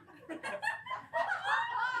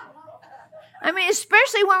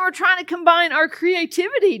 Especially when we're trying to combine our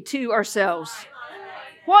creativity to ourselves.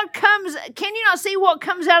 Can you not see what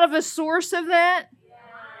comes out of a source of that?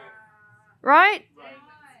 Right?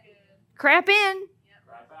 Crap in.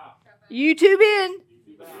 YouTube in.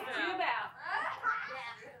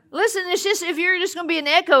 Listen, it's just, if you're just going to be an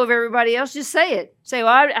echo of everybody else, just say it. Say,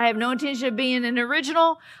 well, I have no intention of being an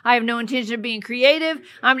original. I have no intention of being creative.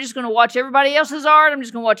 I'm just going to watch everybody else's art. I'm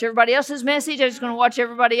just going to watch everybody else's message. I'm just going to watch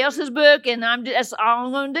everybody else's book. And that's all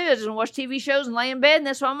I'm going to do. I'm just going to watch TV shows and lay in bed. And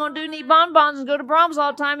that's what I'm going to do, and eat bonbons and go to Brahms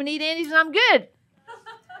all the time and eat Andes, and I'm good.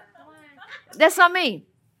 That's not me.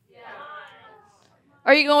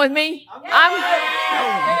 Are you going with me?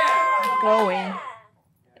 I'm going.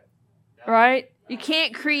 Right? You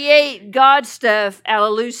can't create God stuff out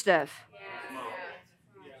of loose stuff.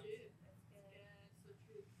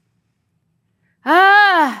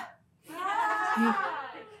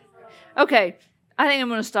 Okay. I think I'm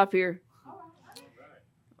going to stop here.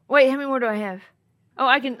 Wait, how many more do I have? Oh,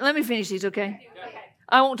 let me finish these, okay?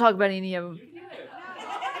 I won't talk about any of them.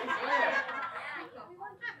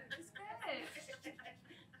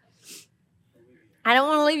 I don't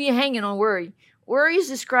want to leave you hanging on worry. Worry is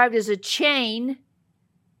described as a chain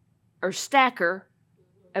or stacker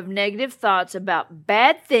of negative thoughts about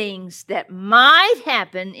bad things that might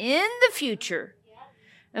happen in the future.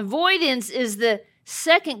 Avoidance is the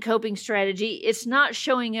second coping strategy. It's not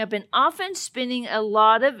showing up and often spending a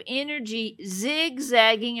lot of energy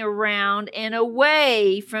zigzagging around and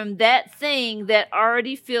away from that thing that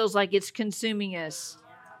already feels like it's consuming us.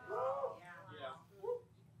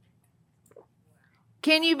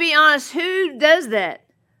 Can you be honest? Who does that?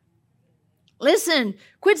 Listen,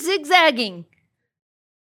 quit zigzagging.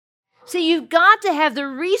 See, you've got to have the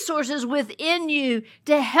resources within you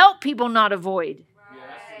to help people not avoid.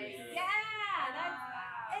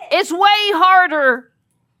 It's way harder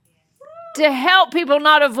to help people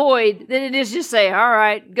not avoid than it is just say, all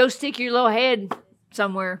right, go stick your little head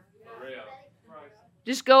somewhere.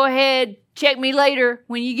 Just go ahead, check me later.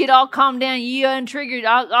 When you get all calmed down, you untriggered,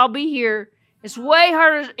 I'll be here. It's way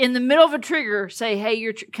harder in the middle of a trigger. Say,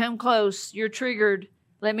 hey, come close. You're triggered.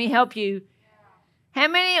 Let me help you. How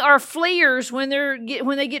many are fleers when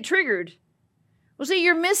they get triggered? Well, see,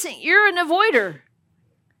 you're an avoider.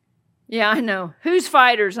 Yeah, I know. Who's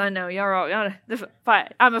fighters? I know. Y'all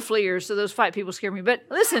fight. I'm a fleer, so those fight people scare me. But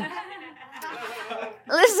listen.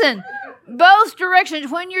 Both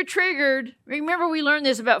directions. When you're triggered, remember we learned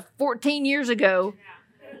this about 14 years ago.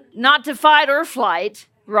 Not to fight or flight,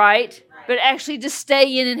 right? But actually to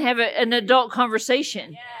stay in and have an adult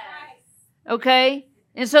conversation. Okay?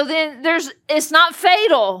 And so then it's not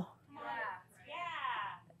fatal.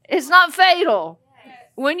 It's not fatal.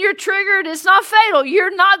 When you're triggered, it's not fatal.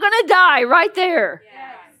 You're not going to die right there.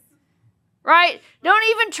 Right? Don't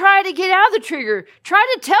even try to get out of the trigger. Try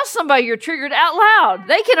to tell somebody you're triggered out loud.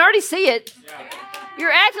 They can already see it.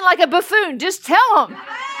 You're acting like a buffoon. Just tell them.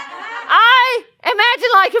 I am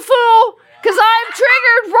acting like a fool because I'm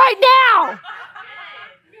triggered right now.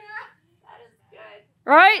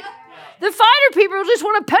 Right? The fighter people just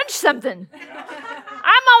want to punch something.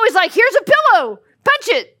 I'm always like, here's a pillow. Punch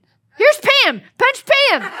it. Here's Pam. Punch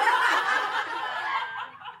Pam.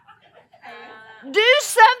 Do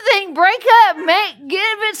something. Break up. Give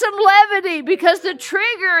it some levity because the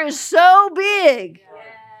trigger is so big.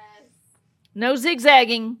 No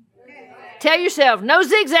zigzagging. Tell yourself, no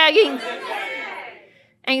zigzagging.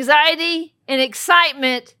 Anxiety and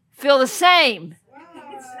excitement feel the same.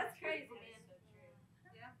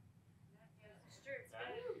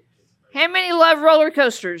 How many love roller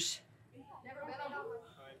coasters?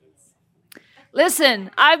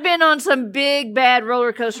 Listen, I've been on some big, bad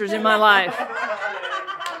roller coasters in my life.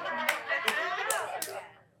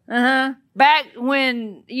 Back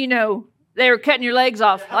when, they were cutting your legs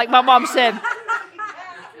off, like my mom said.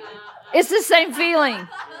 It's the same feeling.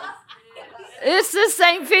 It's the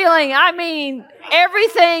same feeling. I mean,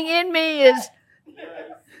 everything in me is...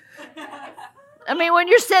 when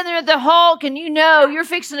you're sitting there at the Hulk and you're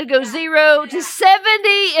fixing to go 0 to 70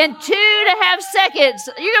 in 2.5 seconds,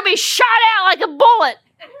 you're going to be shot out like a bullet.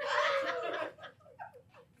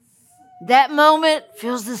 That moment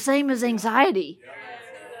feels the same as anxiety.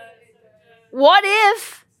 What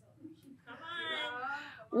if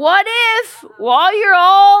while you're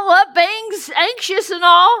all up anxious and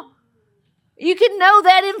all, you can know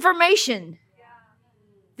that information?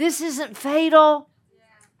 This isn't fatal.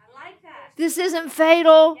 This isn't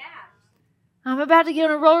fatal. I'm about to get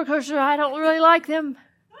on a roller coaster. I don't really like them.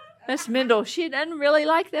 That's Mendel. She doesn't really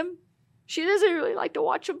like them. She doesn't really like to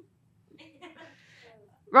watch them.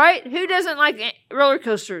 Right? Who doesn't like roller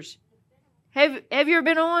coasters? Have you ever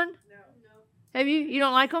been on? No. Have you? You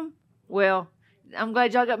don't like them? Well, I'm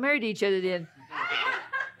glad y'all got married to each other then.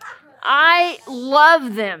 I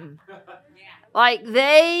love them. Like,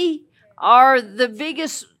 they are the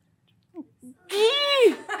biggest...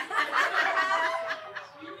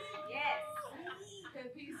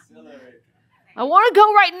 I want to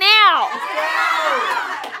go right now.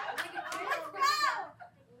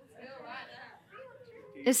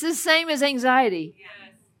 It's the same as anxiety.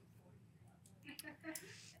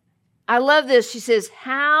 I love this. She says,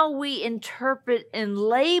 how we interpret and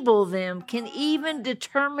label them can even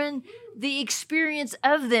determine the experience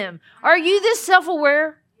of them. Are you this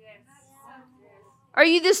self-aware? Are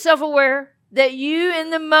you this self-aware that you in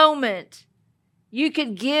the moment, you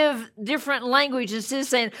could give different language instead of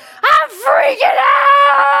saying, I'm freaking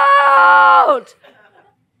out?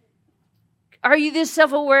 Are you this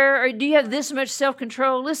self-aware, or do you have this much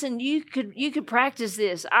self-control? Listen, you could practice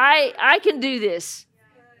this. I can do this.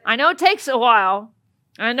 I know it takes a while.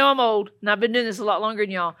 I know I'm old, and I've been doing this a lot longer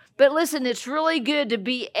than y'all. But listen, it's really good to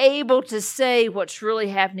be able to say what's really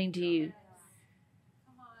happening to you.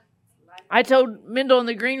 I told Mendel in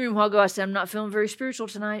the green room a while ago, I said, I'm not feeling very spiritual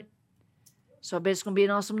tonight. So I bet it's going to be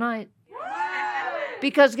an awesome night.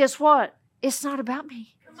 Because guess what? It's not about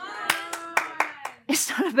me. It's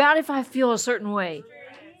not about if I feel a certain way.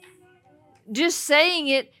 Just saying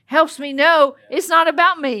it helps me know it's not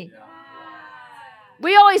about me.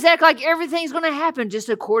 We always act like everything's going to happen just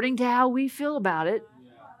according to how we feel about it.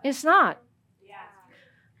 It's not.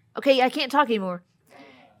 Okay, I can't talk anymore.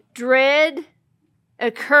 Dread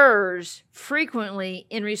occurs frequently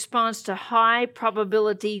in response to high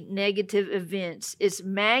probability negative events. Its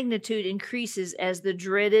magnitude increases as the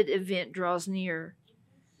dreaded event draws near.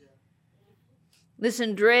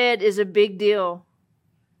 Listen, dread is a big deal.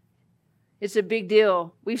 It's a big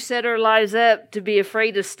deal. We've set our lives up to be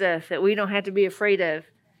afraid of stuff that we don't have to be afraid of.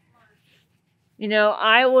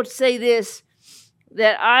 I would say this,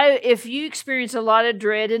 that if you experience a lot of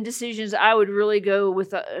dread and decisions, I would really go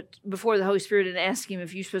before the Holy Spirit and ask Him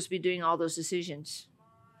if you're supposed to be doing all those decisions.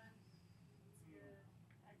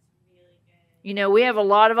 We have a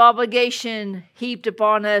lot of obligation heaped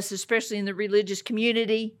upon us, especially in the religious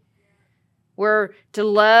community, where to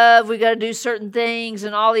love, we got to do certain things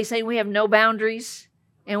and all these things. We have no boundaries.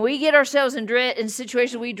 And we get ourselves in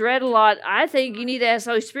situations we dread a lot. I think you need to ask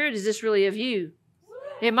the Holy Spirit, is this really of you?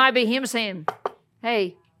 It might be Him saying,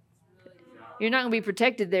 hey, you're not going to be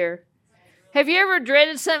protected there. Have you ever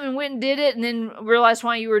dreaded something and went and did it and then realized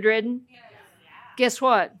why you were dreading? Guess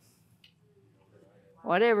what?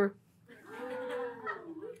 Whatever.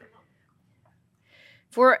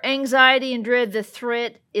 For anxiety and dread, the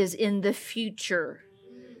threat is in the future.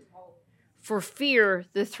 For fear,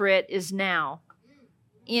 the threat is now,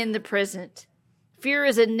 in the present. Fear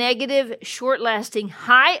is a negative, short-lasting,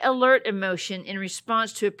 high-alert emotion in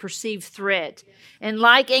response to a perceived threat. And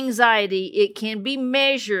like anxiety, it can be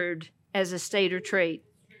measured as a state or trait.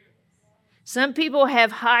 Some people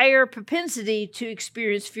have higher propensity to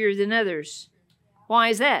experience fear than others. Why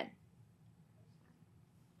is that?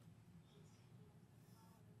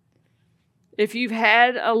 If you've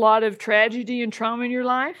had a lot of tragedy and trauma in your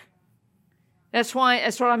life, that's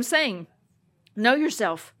what I'm saying. Know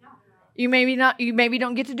yourself. You maybe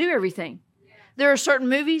don't get to do everything. There are certain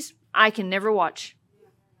movies I can never watch.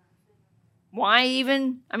 Why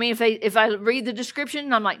even? I mean, if I read the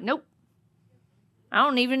description, I'm like, nope. I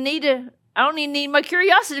don't even need my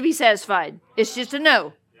curiosity to be satisfied. It's just a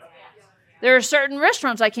no. There are certain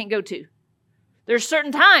restaurants I can't go to. There's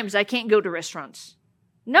certain times I can't go to restaurants.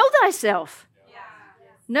 Know thyself.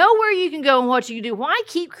 Know where you can go and what you can do. Why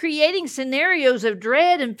keep creating scenarios of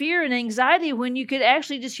dread and fear and anxiety when you could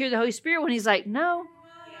actually just hear the Holy Spirit when He's like, no.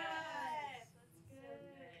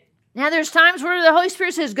 Now, there's times where the Holy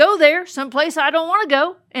Spirit says, go there, someplace I don't want to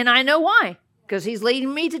go, and I know why, because He's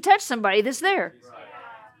leading me to touch somebody that's there.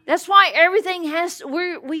 That's why everything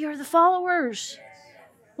we are the followers.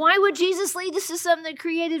 Why would Jesus lead us to something that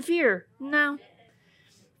created fear? No.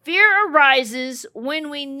 Fear arises when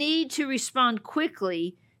we need to respond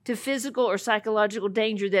quickly to physical or psychological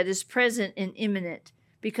danger that is present and imminent.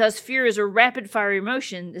 Because fear is a rapid-fire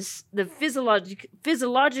emotion, the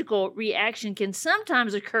physiological reaction can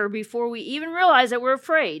sometimes occur before we even realize that we're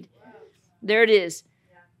afraid. There it is.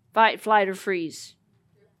 Fight, flight, or freeze.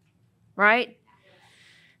 Right?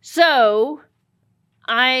 So,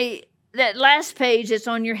 that last page that's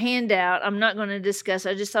on your handout, I'm not going to discuss.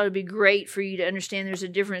 I just thought it'd be great for you to understand there's a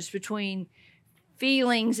difference between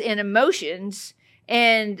feelings and emotions.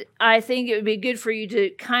 And I think it would be good for you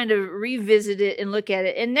to kind of revisit it and look at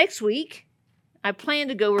it. And next week, I plan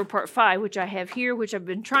to go over part 5, which I have here, which I've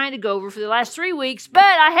been trying to go over for the last 3 weeks, but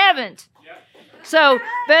I haven't. So,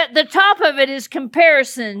 but the top of it is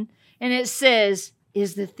comparison, and it says,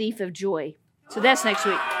 is the thief of joy. So that's next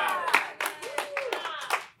week.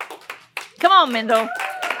 Come on, Mendel.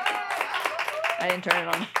 I didn't turn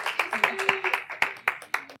it on.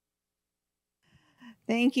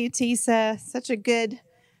 Thank you, Tisa. Such a good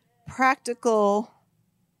practical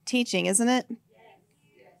teaching, isn't it?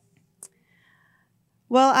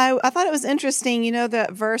 Well, I thought it was interesting. You know, the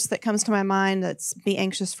verse that comes to my mind, that's be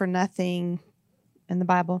anxious for nothing in the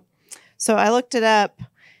Bible. So I looked it up,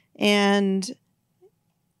 and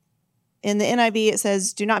in the NIV, it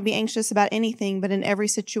says, do not be anxious about anything, but in every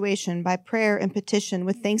situation, by prayer and petition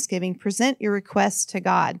with thanksgiving, present your requests to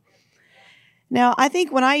God. Now, I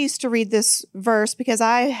think when I used to read this verse, because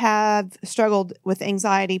I have struggled with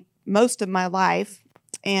anxiety most of my life,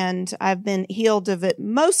 and I've been healed of it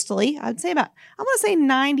mostly, I want to say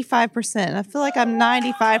 95%. I feel like I'm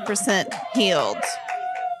 95% healed.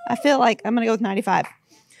 I feel like I'm going to go with 95.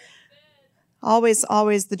 Always,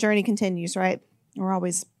 the journey continues, right?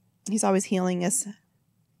 He's always healing us,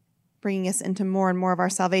 bringing us into more and more of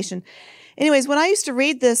our salvation. Anyways, when I used to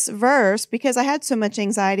read this verse, because I had so much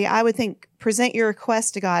anxiety, I would think, present your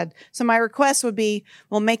request to God. So my request would be,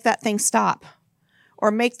 well, make that thing stop,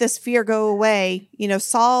 or make this fear go away,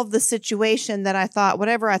 solve the situation that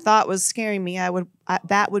whatever I thought was scaring me,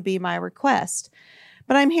 that would be my request.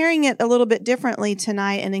 But I'm hearing it a little bit differently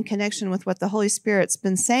tonight, and in connection with what the Holy Spirit's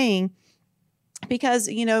been saying, because,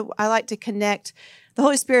 I like to connect. The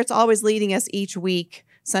Holy Spirit's always leading us each week,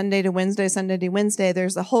 Sunday to Wednesday, Sunday to Wednesday.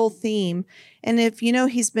 There's a whole theme. And if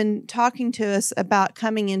He's been talking to us about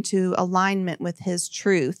coming into alignment with His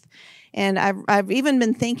truth. And I've even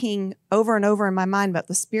been thinking over and over in my mind about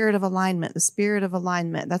the spirit of alignment, the spirit of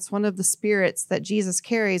alignment. That's one of the spirits that Jesus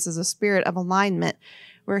carries, is a spirit of alignment,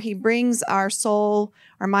 where He brings our soul,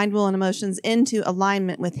 our mind, will, and emotions into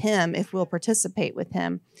alignment with Him if we'll participate with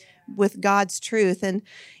Him, with God's truth.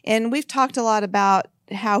 And we've talked a lot about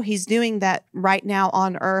how He's doing that right now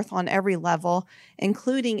on earth on every level,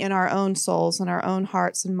 including in our own souls and our own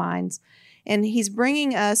hearts and minds. And He's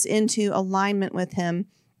bringing us into alignment with Him.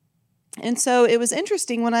 And so it was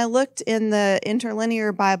interesting when I looked in the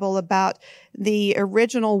Interlinear Bible about the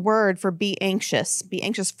original word for be anxious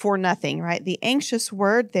for nothing, right? The anxious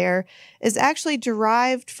word there is actually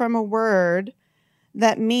derived from a word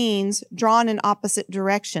that means drawn in opposite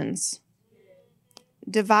directions,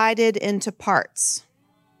 divided into parts,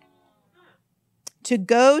 to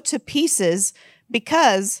go to pieces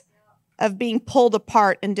because of being pulled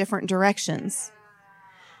apart in different directions.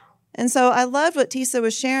 And so I loved what Tisa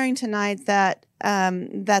was sharing tonight, that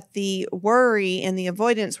the worry and the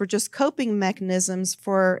avoidance were just coping mechanisms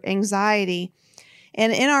for anxiety.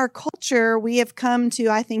 And in our culture, we have come to,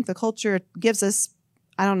 I think the culture gives us,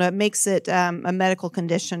 it makes it a medical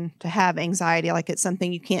condition to have anxiety, like it's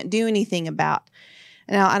something you can't do anything about.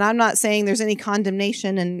 Now, and I'm not saying there's any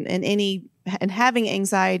condemnation in having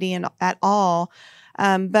anxiety at all,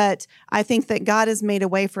 but I think that God has made a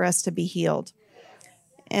way for us to be healed.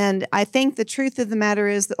 And I think the truth of the matter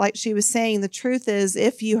is that, like she was saying, the truth is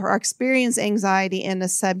if you are experiencing anxiety in a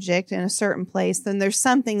subject in a certain place, then there's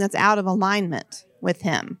something that's out of alignment with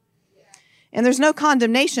Him. And there's no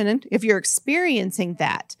condemnation if you're experiencing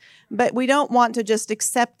that. But we don't want to just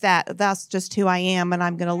accept that that's just who I am and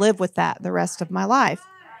I'm going to live with that the rest of my life,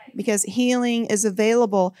 because healing is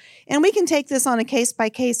available. And we can take this on a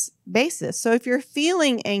case-by-case basis. So if you're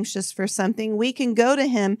feeling anxious for something, we can go to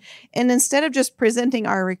him, and instead of just presenting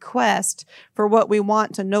our request for what we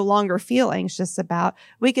want to no longer feel anxious about,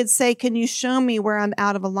 we could say, can you show me where I'm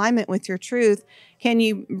out of alignment with your truth? Can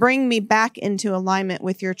you bring me back into alignment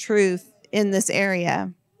with your truth in this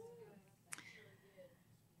area?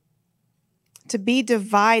 To be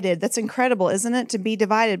divided, that's incredible, isn't it? To be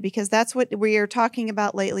divided, because that's what we are talking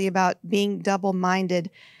about lately, about being double-minded.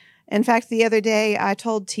 In fact, the other day I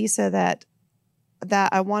told Tisa that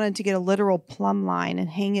I wanted to get a literal plumb line and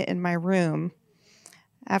hang it in my room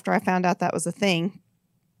after I found out that was a thing.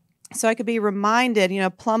 So I could be reminded,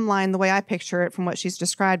 plumb line, the way I picture it from what she's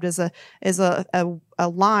described, is a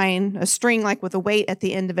line, a string like with a weight at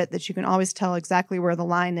the end of it that you can always tell exactly where the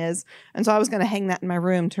line is. And so I was going to hang that in my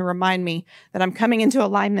room to remind me that I'm coming into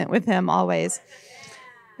alignment with him always.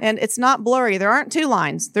 And it's not blurry. There aren't two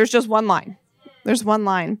lines. There's just one line. There's one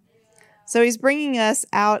line. So he's bringing us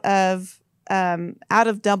out of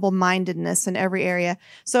double-mindedness in every area.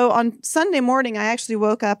 So on Sunday morning, I actually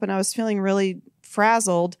woke up and I was feeling really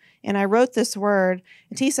frazzled, and I wrote this word.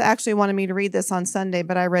 And Tisa actually wanted me to read this on Sunday,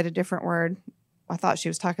 but I read a different word. I thought she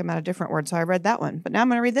was talking about a different word, so I read that one. But now I'm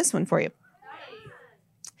going to read this one for you.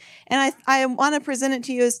 And I want to present it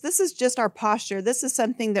to you as this is just our posture. This is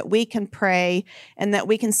something that we can pray and that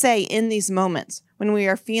we can say in these moments when we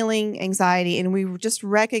are feeling anxiety and we just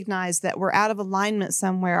recognize that we're out of alignment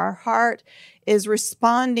somewhere. Our heart is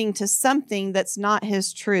responding to something that's not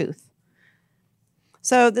his truth.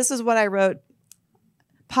 So this is what I wrote.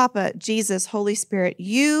 Papa, Jesus, Holy Spirit,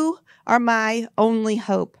 you are my only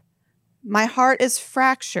hope. My heart is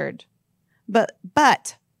fractured,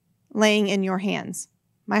 but laying in your hands.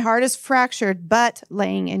 My heart is fractured, but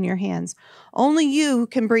laying in your hands. Only you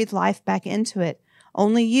can breathe life back into it.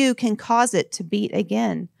 Only you can cause it to beat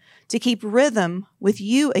again, to keep rhythm with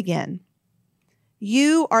you again.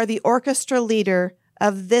 You are the orchestra leader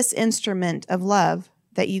of this instrument of love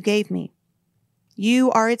that you gave me.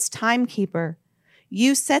 You are its timekeeper.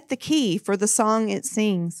 You set the key for the song it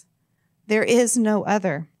sings. There is no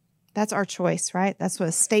other. That's our choice, right? That's what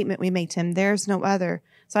a statement we make to him. There's no other.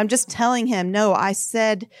 So I'm just telling him, no, I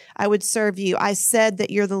said I would serve you. I said that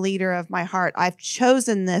you're the leader of my heart. I've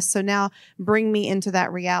chosen this. So now bring me into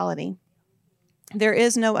that reality. There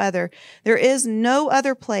is no other. There is no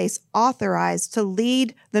other place authorized to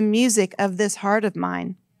lead the music of this heart of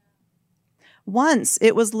mine. Once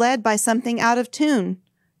it was led by something out of tune,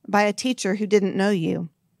 by a teacher who didn't know you.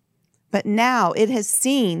 But now it has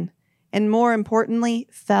seen, and more importantly,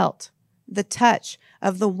 felt the touch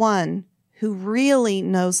of the one who really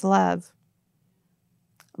knows love.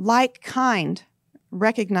 Like kind,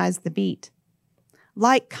 recognize the beat.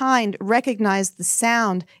 Like kind, recognize the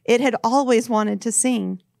sound it had always wanted to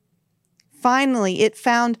sing. Finally, it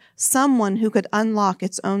found someone who could unlock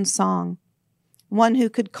its own song, one who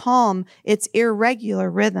could calm its irregular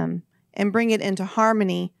rhythm and bring it into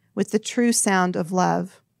harmony with the true sound of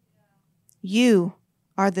love. You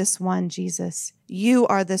are this one, Jesus. You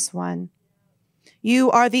are this one.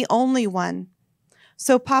 You are the only one.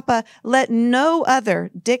 So, Papa, let no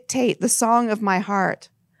other dictate the song of my heart.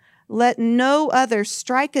 Let no other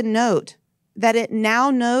strike a note that it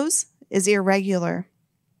now knows is irregular.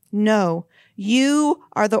 No, you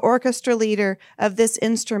are the orchestra leader of this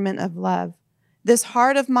instrument of love. This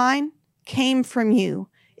heart of mine came from you.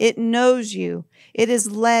 It knows you. It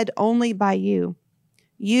is led only by you.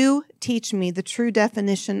 You teach me the true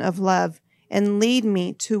definition of love and lead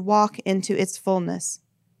me to walk into its fullness.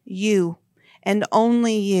 You and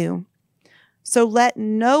only you. So let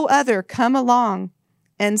no other come along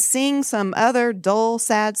and sing some other dull,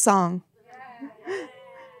 sad song.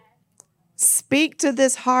 Speak to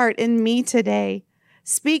this heart in me today.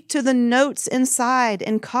 Speak to the notes inside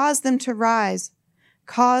and cause them to rise.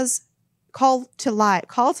 Call to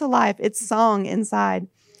life its song inside.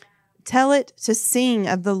 Tell it to sing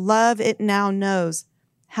of the love it now knows,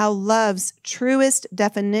 how love's truest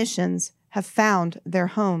definitions have found their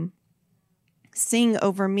home. Sing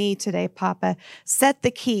over me today, Papa. Set the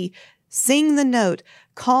key. Sing the note.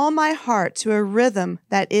 Call my heart to a rhythm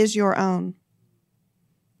that is your own.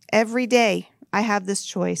 Every day I have this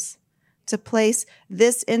choice to place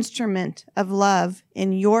this instrument of love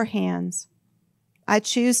in your hands. I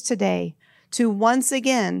choose today to once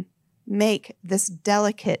again make this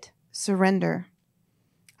delicate surrender.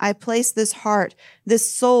 I place this heart,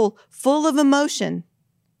 this soul full of emotion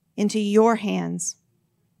into your hands.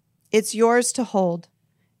 It's yours to hold.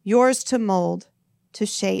 yours to mold, to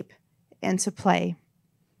shape, and to play.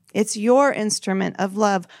 It's your instrument of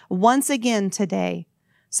love once again today.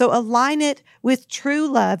 So align it with true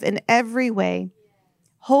love in every way.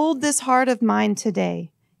 Hold this heart of mine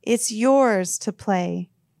today. It's yours to play.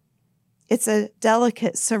 It's a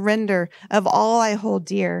delicate surrender of all I hold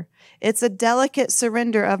dear. It's a delicate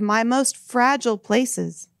surrender of my most fragile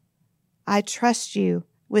places. I trust you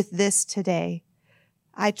with this today.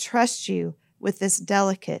 I trust you with this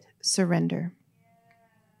delicate surrender.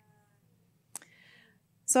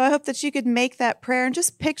 So I hope that you could make that prayer and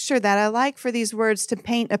just picture that. I like for these words to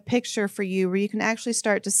paint a picture for you where you can actually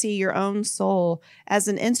start to see your own soul as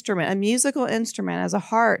an instrument, a musical instrument, as a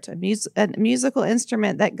heart, a musical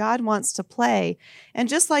instrument that God wants to play. And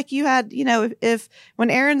just like you had, if when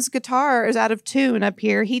Aaron's guitar is out of tune up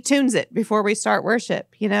here, he tunes it before we start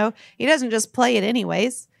worship, he doesn't just play it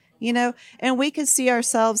anyways. And we could see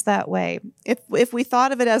ourselves that way. If we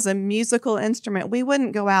thought of it as a musical instrument, we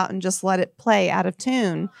wouldn't go out and just let it play out of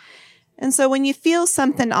tune. And so when you feel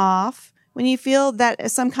something off, when you feel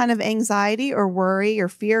that some kind of anxiety or worry or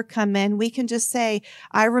fear come in, we can just say,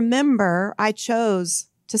 I remember I chose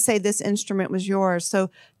to say this instrument was yours.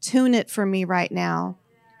 So tune it for me right now.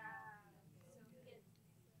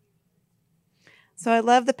 So I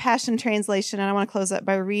love the Passion Translation, and I want to close up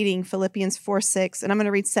by reading Philippians 4:6, and I'm going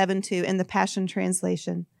to read 7:2 in the Passion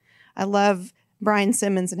Translation. I love Brian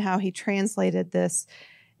Simmons and how he translated this.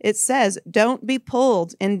 It says, don't be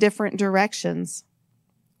pulled in different directions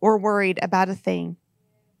or worried about a thing.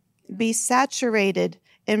 Be saturated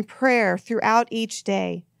in prayer throughout each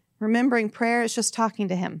day. Remembering prayer is just talking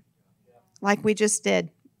to him, like we just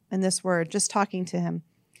did in this word, just talking to him.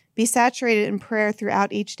 Be saturated in prayer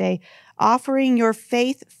throughout each day, offering your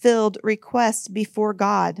faith-filled requests before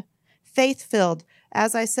God. Faith-filled,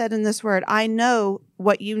 as I said in this word, I know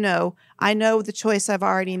what you know. I know the choice I've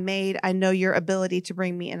already made. I know your ability to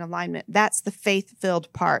bring me in alignment. That's the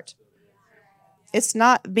faith-filled part. It's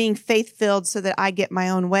not being faith-filled so that I get my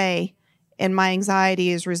own way and my anxiety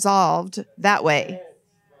is resolved that way.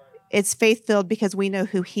 It's faith-filled because we know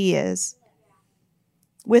who he is.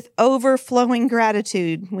 With overflowing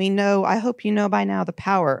gratitude, I hope you know by now the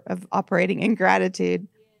power of operating in gratitude.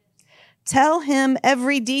 Tell him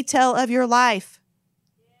every detail of your life.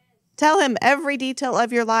 Tell him every detail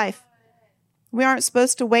of your life. We aren't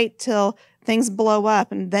supposed to wait till things blow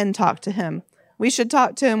up and then talk to him. We should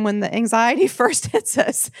talk to him when the anxiety first hits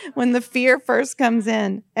us, when the fear first comes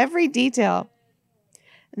in. Every detail.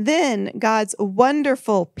 Then God's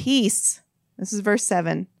wonderful peace, this is verse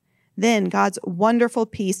 7, then God's wonderful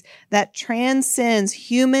peace that transcends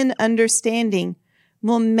human understanding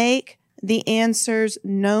will make the answers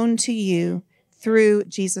known to you through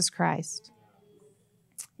Jesus Christ.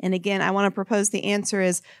 And again, I want to propose the answer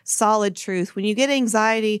is solid truth. When you get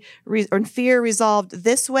anxiety or fear resolved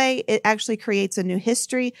this way, it actually creates a new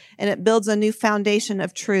history and it builds a new foundation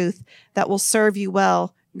of truth that will serve you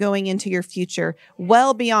well going into your future,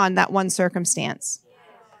 well beyond that one circumstance.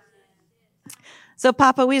 So,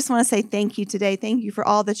 Papa, we just want to say thank you today. Thank you for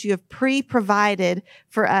all that you have pre-provided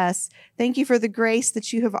for us. Thank you for the grace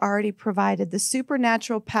that you have already provided, the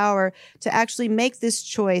supernatural power to actually make this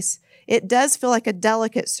choice. It does feel like a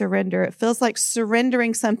delicate surrender. It feels like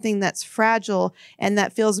surrendering something that's fragile and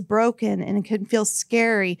that feels broken and it can feel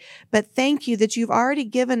scary. But thank you that you've already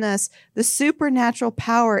given us the supernatural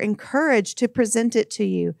power and courage to present it to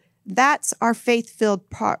you. That's our faith-filled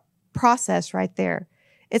process right there.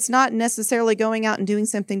 It's not necessarily going out and doing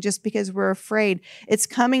something just because we're afraid. It's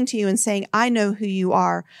coming to you and saying, I know who you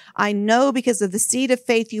are. I know because of the seed of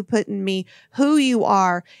faith you put in me, who you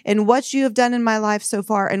are and what you have done in my life so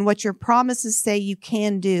far and what your promises say you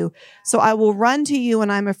can do. So I will run to you when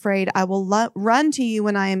I'm afraid. I will run to you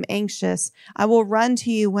when I am anxious. I will run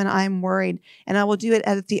to you when I'm worried. And I will do it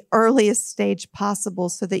at the earliest stage possible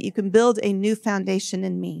so that you can build a new foundation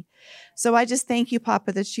in me. So I just thank you,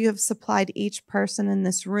 Papa, that you have supplied each person in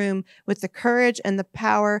this room with the courage and the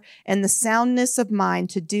power and the soundness of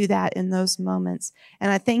mind to do that in those moments.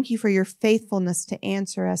 And I thank you for your faithfulness to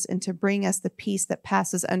answer us and to bring us the peace that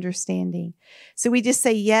passes understanding. So we just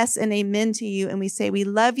say yes and amen to you. And we say, we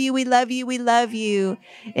love you, we love you, we love you.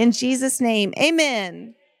 In Jesus' name,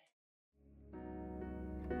 amen.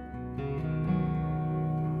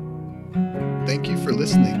 Thank you for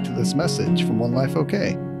listening to this message from One Life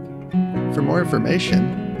OK. For more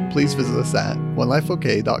information, please visit us at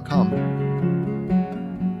onelifeok.com.